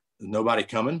look, nobody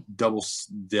coming, double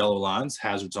yellow lines,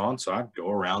 hazards on. So I go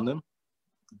around them,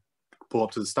 pull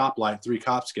up to the stoplight, 3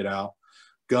 cops get out,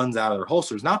 guns out of their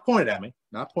holsters, not pointed at me.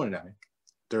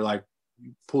 They're like,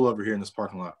 pull over here in this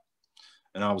parking lot.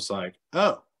 And I was like,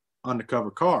 oh,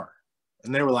 undercover car.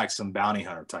 And they were like some bounty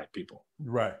hunter type people.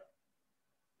 Right.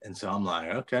 And so I'm like,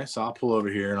 okay. So I'll pull over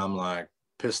here, and I'm like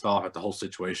pissed off at the whole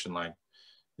situation. Like,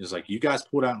 it's like, you guys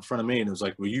pulled out in front of me. And it was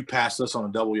like, well, you passed us on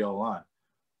a double yellow line.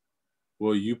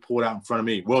 Well, you pulled out in front of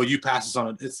me. Well, you passed us on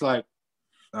it. It's like,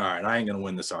 all right, I ain't going to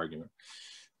win this argument.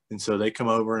 And so they come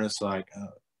over, and it's like,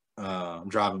 I'm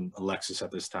driving a Lexus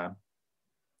at this time.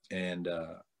 And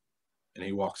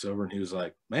he walks over, and he was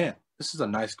like, man, this is a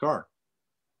nice car.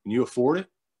 Can you afford it?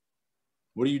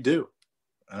 What do you do?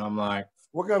 And I'm like,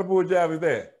 what kind of bull job is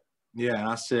that? Yeah. And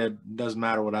I said, it doesn't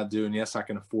matter what I do. And yes, I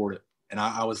can afford it. And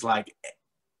I was like,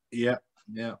 yeah.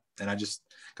 And I just,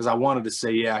 because I wanted to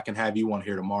say, yeah, I can have you one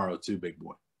here tomorrow too, big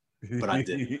boy. But I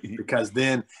didn't, because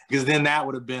then that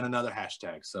would have been another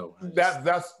hashtag. So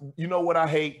that's you know what I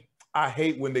hate? I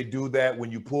hate when they do that,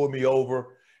 when you pull me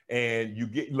over and you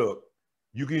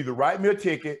can either write me a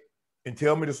ticket and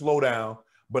tell me to slow down,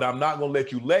 but I'm not going to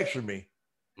let you lecture me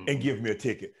and give me a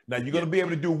ticket. Now, you're going to be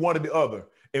able to do one or the other.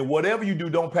 And whatever you do,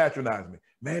 don't patronize me.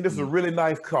 Man, this is a really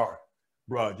nice car.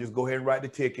 Bro, just go ahead and write the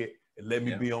ticket and let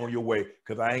me be on your way,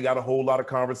 because I ain't got a whole lot of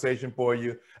conversation for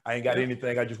you. I ain't got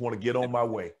anything. I just want to get on my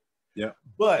way. Yeah.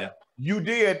 But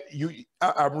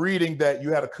I'm reading that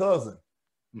you had a cousin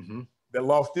that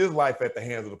lost his life at the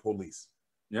hands of the police.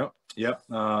 Yep.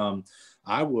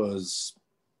 I was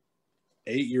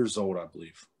 8 years old, I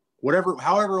believe.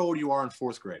 However old you are in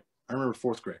fourth grade. I remember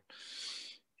fourth grade.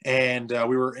 And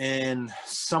we were in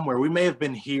somewhere. We may have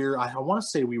been here. I want to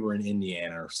say we were in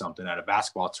Indiana or something at a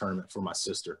basketball tournament for my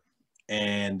sister.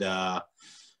 And I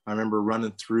remember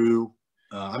running through.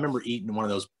 I remember eating one of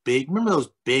those big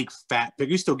fat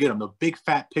pickles. You still get them, the big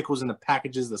fat pickles in the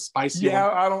packages, the spicy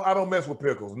Yeah, one. I don't mess with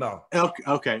pickles, no.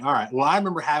 Okay, all right. Well, I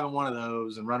remember having one of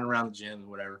those and running around the gym and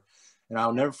whatever. And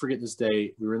I'll never forget this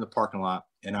day. We were in the parking lot,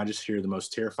 and I just hear the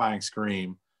most terrifying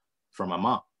scream from my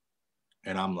mom.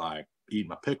 And I'm like, eating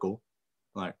my pickle,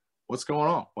 like, what's going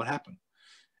on? What happened?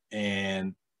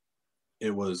 And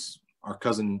it was our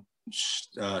cousin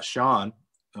Sean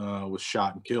was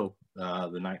shot and killed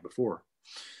the night before.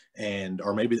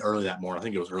 Or maybe early that morning. I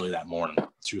think it was early that morning,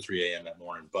 2 or 3 a.m. that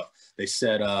morning. But they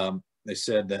said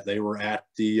that they were at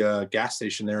the gas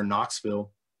station there in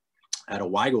Knoxville at a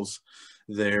Weigel's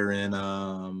there in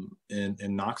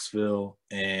Knoxville,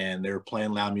 and they were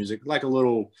playing loud music, like a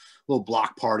little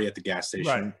block party at the gas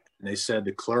station. Right. And they said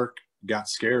the clerk got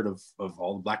scared of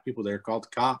all the black people there, called the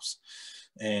cops,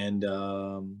 and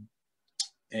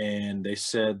they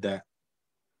said that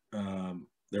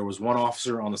there was one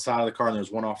officer on the side of the car and there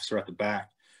was one officer at the back,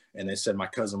 and they said my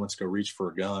cousin went to go reach for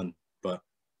a gun, but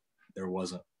there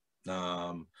wasn't.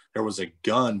 There was a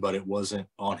gun, but it wasn't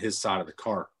on his side of the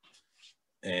car,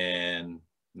 and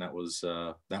that was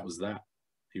that.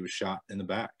 He was shot in the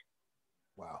back.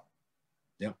 Wow.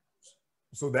 Yep.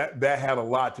 So that had a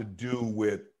lot to do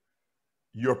with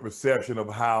your perception of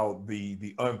how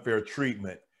the unfair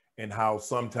treatment and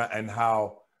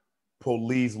how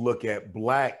police look at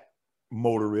black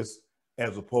motorists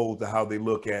as opposed to how they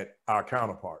look at our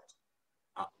counterparts.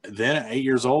 Then at 8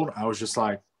 years old, I was just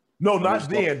like, no, not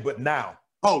then, but now.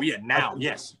 Oh yeah, now,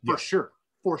 yes, for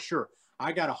sure.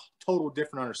 I got a total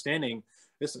different understanding.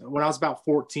 When I was about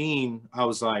 14, I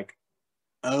was like,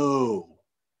 oh,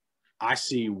 I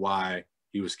see why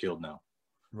he was killed now.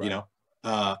 Right. You know,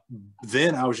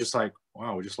 then I was just like,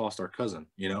 wow, we just lost our cousin,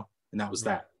 you know, and that was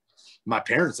that. My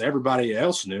parents, everybody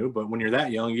else knew, but when you're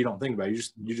that young, you don't think about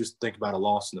it. You just think about a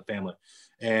loss in the family,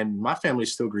 and my family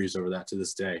still grieves over that to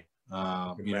this day.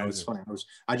 You know, it's funny.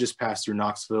 I just passed through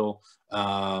Knoxville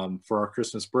for our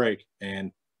Christmas break,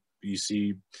 and you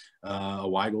see a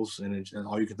Weigel's, and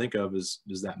all you can think of is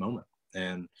that moment.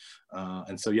 And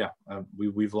so yeah,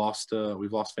 we've lost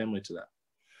family to that.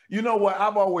 You know what?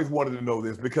 I've always wanted to know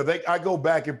this because I go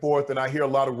back and forth, and I hear a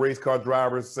lot of race car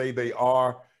drivers say they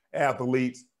are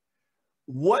athletes.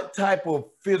 What type of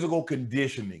physical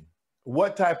conditioning,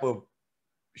 what type of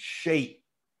shape?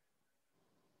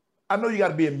 I know you got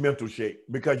to be in mental shape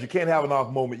because you can't have an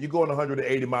off moment. You're going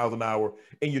 180 miles an hour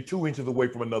and you're 2 inches away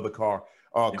from another car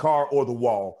or the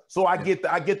wall. So I get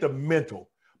the mental,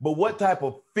 but what type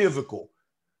of physical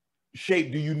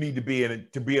shape do you need to be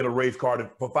in a race car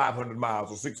for 500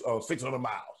 miles or 600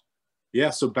 miles? Yeah.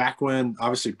 So back when,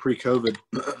 obviously pre-COVID,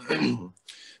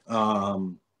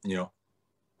 you know,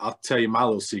 I'll tell you my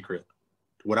little secret,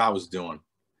 what I was doing.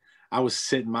 I was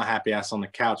sitting my happy ass on the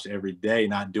couch every day,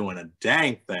 not doing a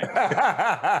dang thing.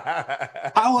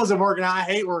 I wasn't working out. I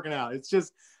hate working out. It's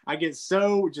just, I get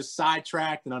so just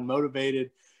sidetracked and unmotivated.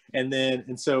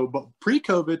 But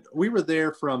pre-COVID, we were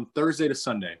there from Thursday to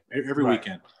Sunday, every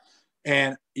weekend.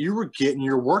 And you were getting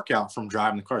your workout from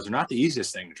driving the cars. They're not the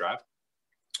easiest thing to drive.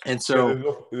 And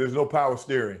so there's no power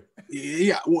steering.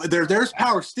 Yeah, well, there's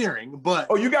power steering, but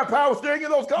you got power steering in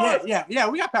those cars? Yeah,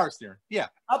 we got power steering. Yeah,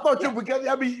 I thought because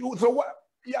so what?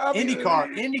 Yeah,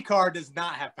 IndyCar does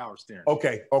not have power steering.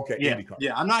 Okay, yeah, IndyCar.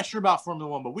 Yeah, I'm not sure about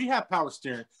Formula One, but we have power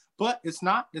steering. But it's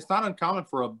not uncommon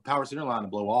for a power steering line to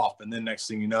blow off, and then next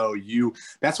thing you know,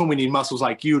 that's when we need muscles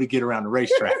like you to get around the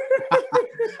racetrack.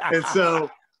 And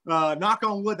so, knock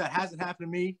on wood, that hasn't happened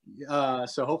to me.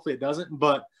 So hopefully it doesn't.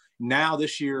 But now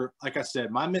this year, like I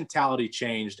said, my mentality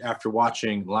changed after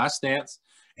watching Last Dance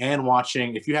and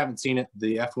watching, if you haven't seen it,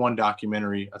 the F1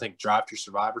 documentary, I think Drive to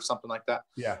Survive or something like that.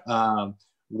 Yeah.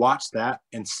 Watch that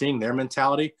and seeing their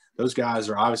mentality. Those guys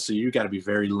are obviously, you got to be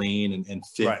very lean and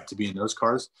fit to be in those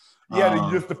cars. Yeah,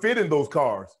 just to fit in those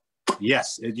cars.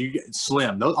 Yes, you get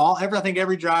slim. I think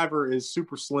every driver is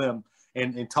super slim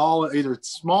and tall, either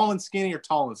small and skinny or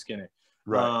tall and skinny.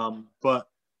 Right. But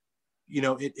you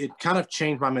know, it kind of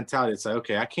changed my mentality. It's like,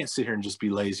 okay, I can't sit here and just be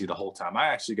lazy the whole time. I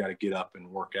actually got to get up and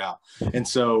work out. And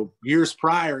so years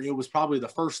prior, it was probably the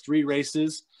first 3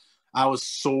 races I was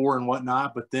sore and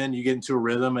whatnot, but then you get into a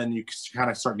rhythm and you kind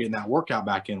of start getting that workout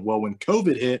back in. Well, when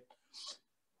COVID hit,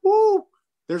 woo,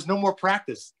 there's no more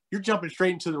practice. You're jumping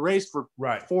straight into the race for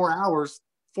 4 hours,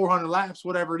 400 laps,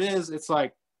 whatever it is. It's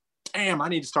like, damn, I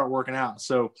need to start working out.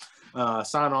 So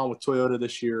sign on with Toyota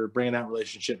this year, bringing that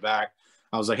relationship back.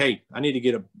 I was like, hey, I need to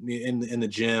get in the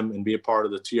gym and be a part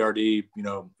of the TRD,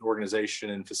 organization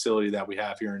and facility that we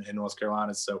have here in North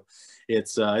Carolina. So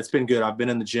it's been good. I've been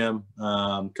in the gym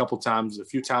a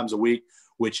few times a week,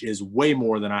 which is way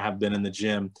more than I have been in the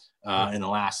gym in the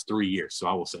last 3 years. So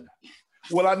I will say that.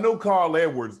 Well, I know Carl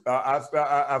Edwards.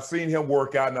 I've seen him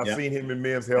work out, and I've seen him in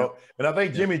Men's Health. And I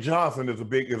think Jimmy Johnson is a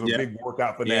big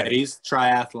workout fanatic. Yeah, he's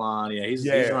triathlon. Yeah, he's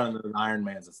running the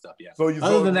Ironmans and stuff. Yeah.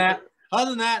 Other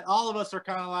than that, all of us are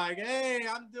kind of like, hey,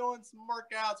 I'm doing some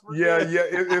workouts.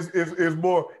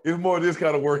 It's more this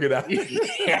kind of working out.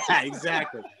 Yeah,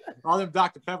 exactly. All them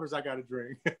Dr. Peppers I got to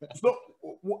drink. So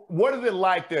what is it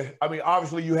like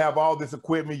obviously you have all this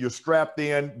equipment, you're strapped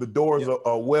in, the doors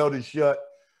are welded shut,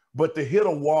 but to hit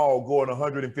a wall going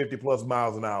 150 plus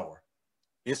miles an hour.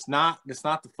 It's not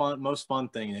the most fun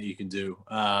thing that you can do.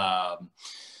 I've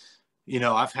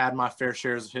had my fair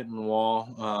shares of hitting the wall.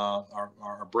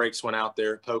 Our brakes went out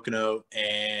there at Pocono,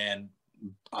 and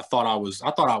I thought I was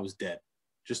dead.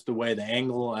 Just the way the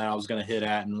angle I was going to hit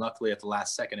at, and luckily at the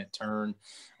last second it turned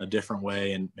a different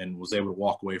way and was able to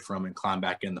walk away from it and climb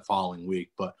back in the following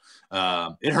week. But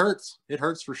it hurts. It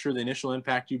hurts for sure. The initial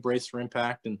impact, you brace for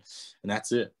impact, and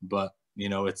that's it. But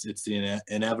it's the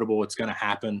inevitable. It's going to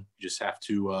happen. You just have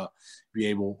to be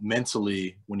able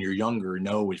mentally, when you're younger,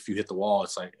 know if you hit the wall,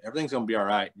 it's like everything's going to be all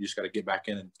right. You just got to get back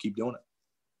in and keep doing it.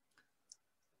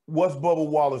 What's Bubba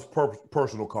Wallace's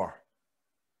personal car?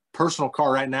 Personal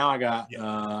car right now,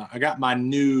 I got my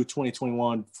new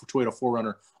 2021 Toyota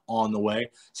 4Runner on the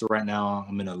way. So right now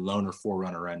I'm in a loaner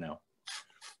 4Runner right now.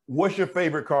 What's your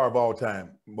favorite car of all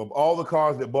time? Of all the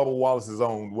cars that Bubba Wallace has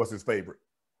owned, what's his favorite?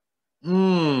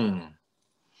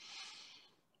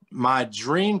 My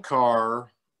dream car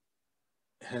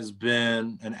has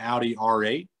been an Audi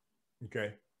R8.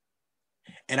 Okay.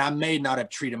 And I may not have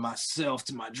treated myself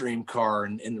to my dream car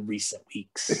in the recent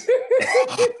weeks.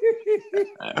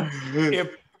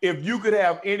 If you could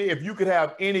have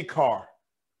any car,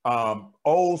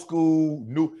 old school,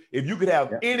 new, if you could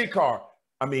have any car,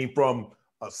 from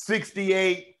a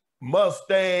 68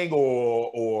 Mustang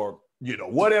or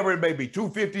whatever it may be,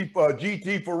 250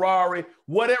 GT Ferrari,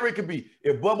 whatever it could be.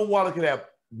 If Bubba Wallace could have,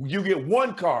 you get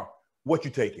one car, what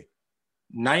you taking?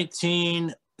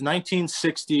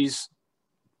 1960s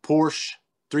Porsche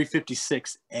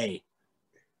 356A,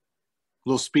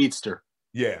 little speedster.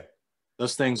 Yeah.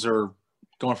 Those things are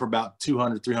going for about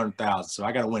 200, 300,000. So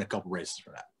I got to win a couple races for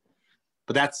that.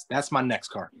 But that's my next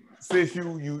car. Since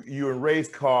you in race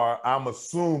car, I'm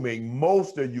assuming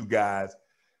most of you guys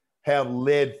have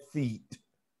lead feet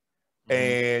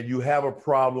and you have a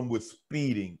problem with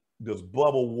speeding. Does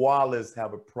Bubba Wallace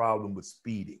have a problem with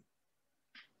speeding?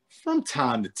 From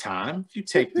time to time, if you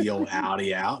take the old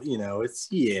Audi out, it's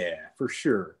for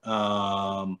sure.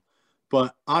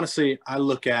 But honestly, I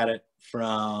look at it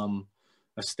from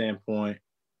a standpoint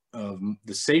of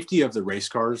the safety of the race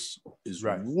cars is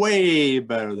way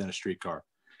better than a street car.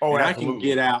 Oh, and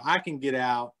absolutely. I can get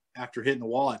out after hitting the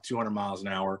wall at 200 miles an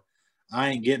hour. I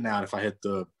ain't getting out if I hit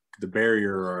the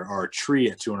barrier or a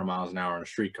tree at 200 miles an hour in a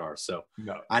street car. So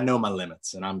I know my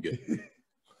limits and I'm good.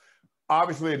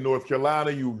 Obviously in North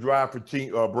Carolina, you drive for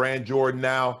Brand Jordan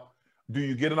now. Do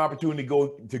you get an opportunity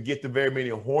to get to very many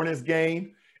Hornets games?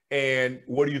 And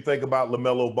what do you think about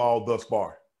LaMelo Ball thus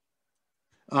far?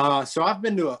 So I've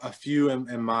been to a few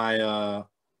in my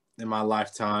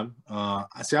lifetime.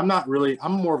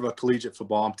 I'm more of a collegiate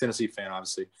football. I'm a Tennessee fan,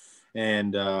 obviously.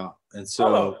 And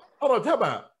so. Hold on, tell me.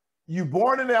 You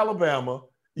born in Alabama.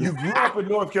 You grew up in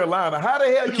North Carolina. How the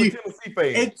hell you a Tennessee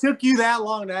fan? It took you that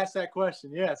long to ask that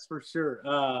question. Yes, for sure.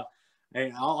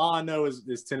 Hey, all I know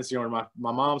is Tennessee. My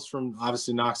mom's from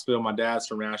obviously Knoxville. My dad's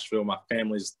from Nashville. My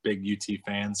family's big UT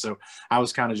fans. So I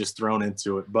was kind of just thrown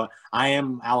into it. But I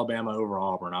am Alabama over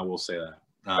Auburn. I will say that.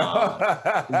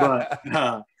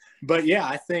 But yeah,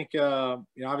 I think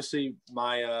obviously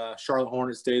my Charlotte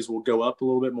Hornets days will go up a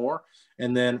little bit more,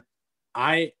 and then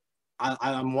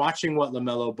I'm watching what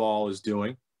LaMelo Ball is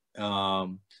doing,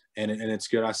 and it's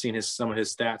good. I've seen some of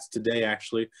his stats today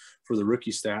actually for the rookie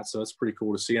stats, so it's pretty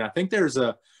cool to see. And I think there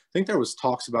was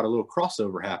talks about a little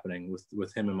crossover happening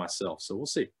with him and myself, so we'll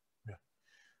see. Yeah.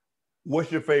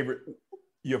 What's your favorite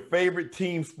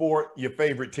team sport? Your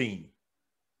favorite team?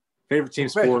 Favorite team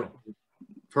sport?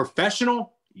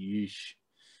 Professional? Yeesh.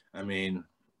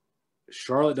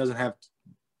 Charlotte doesn't have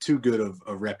too good of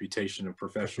a reputation of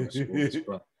professional sports.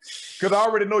 Because I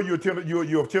already know you're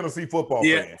a Tennessee football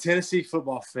fan. Yeah, Tennessee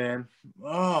football fan.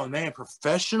 Oh, man,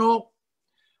 professional.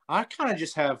 I kind of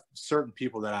just have certain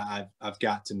people that I've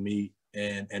got to meet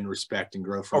and respect and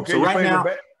grow from. Okay, so right now,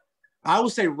 I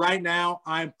would say right now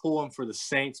I'm pulling for the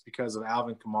Saints because of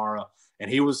Alvin Kamara, and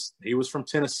he was from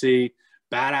Tennessee,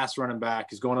 badass running back.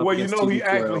 He's going up against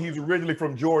he's originally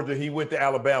from Georgia. He went to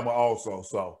Alabama also,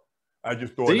 so I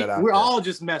just throw that out. We're all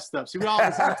just messed up. See, we all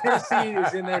Tennessee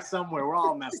is in there somewhere. We're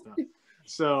all messed up.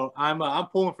 So I'm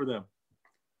pulling for them.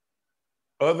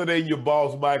 Other than your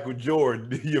boss, Michael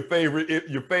Jordan, your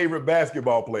favorite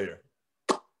basketball player?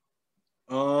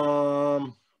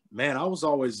 Man, I was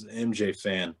always an MJ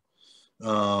fan.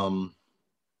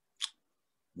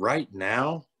 Right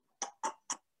now,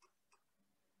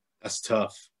 that's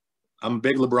tough. I'm a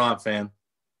big LeBron fan,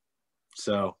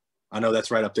 so I know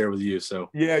that's right up there with you. So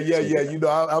yeah. You know,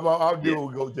 I'll deal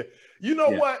with go. You know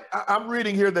what? I'm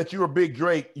reading here that you're a big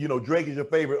Drake. You know, Drake is your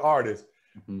favorite artist.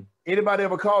 Mm-hmm. Anybody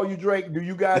ever call you Drake? Do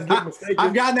you guys get mistaken?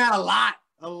 I've gotten that a lot.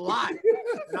 And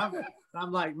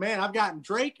I'm like, man, I've gotten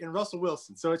Drake and Russell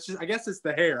Wilson. So it's just, I guess it's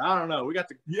the hair. I don't know. We got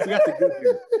the good hair.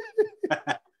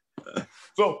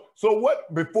 So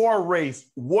what, before a race,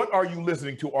 what are you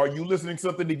listening to? Are you listening to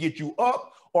something to get you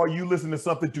up? Or are you listening to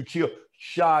something to chill?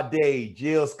 Sade,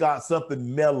 Jill Scott,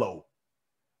 something mellow?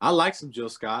 I like some Jill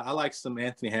Scott. I like some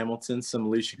Anthony Hamilton, some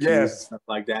Alicia Keys, and stuff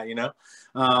like that, you know.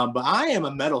 But I am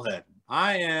a metalhead.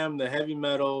 I am the heavy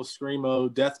metal,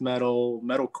 screamo, death metal,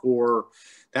 metalcore.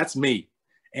 That's me.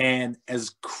 And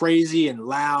as crazy and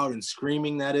loud and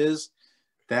screaming that is,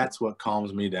 that's what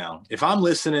calms me down. If I'm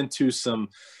listening to some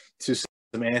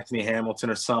Anthony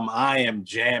Hamilton or some, I am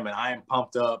jamming. I am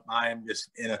pumped up. I am just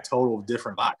in a total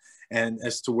different vibe. And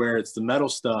as to where it's the metal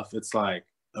stuff, it's like,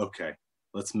 okay,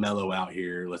 let's mellow out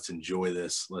here. Let's enjoy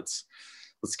this. Let's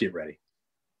get ready.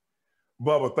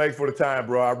 Bubba, thanks for the time,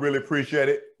 bro. I really appreciate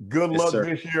it. Good luck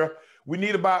this year. We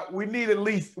need at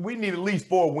least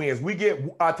 4 wins.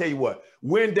 I'll tell you what,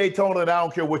 win Daytona, and I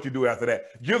don't care what you do after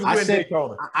that. Just win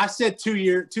Daytona. I said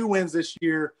 2 wins this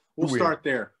year. We'll start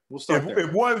there.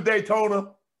 If one's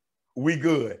Daytona, we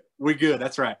good. We good.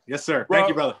 That's right. Yes, sir. Bro, thank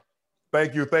you, brother.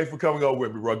 Thank you. Thanks for coming over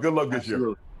with me, bro. Good luck this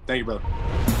year. Thank you, brother.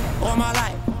 All my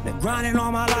life, been grinding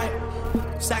all my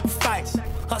life. Sacrifice,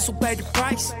 hustle, pay the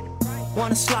price.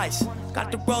 Want a slice,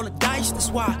 got to roll the dice.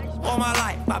 That's why all my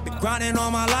life, I've been grinding all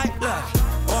my life. Look,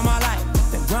 all my life,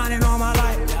 been grinding all my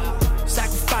life.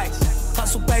 Sacrifice,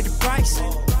 hustle, pay the price.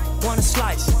 Want a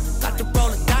slice, got to roll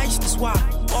the dice. That's why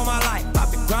all my life,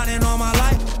 I've been grinding all my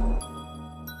life.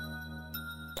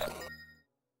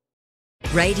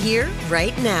 Right here,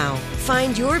 right now.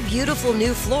 Find your beautiful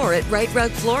new floor at Right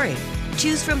Rug Flooring.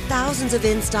 Choose from thousands of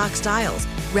in-stock styles,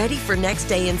 ready for next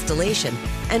day installation,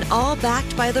 and all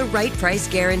backed by the right price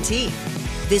guarantee.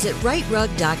 Visit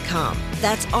rightrug.com.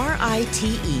 That's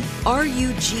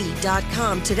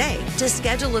RITERUG.com today to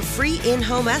schedule a free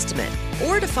in-home estimate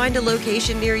or to find a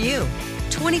location near you.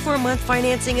 24-month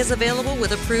financing is available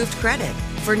with approved credit.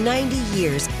 For 90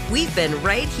 years, we've been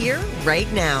right here,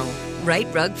 right now. Right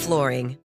Rug Flooring.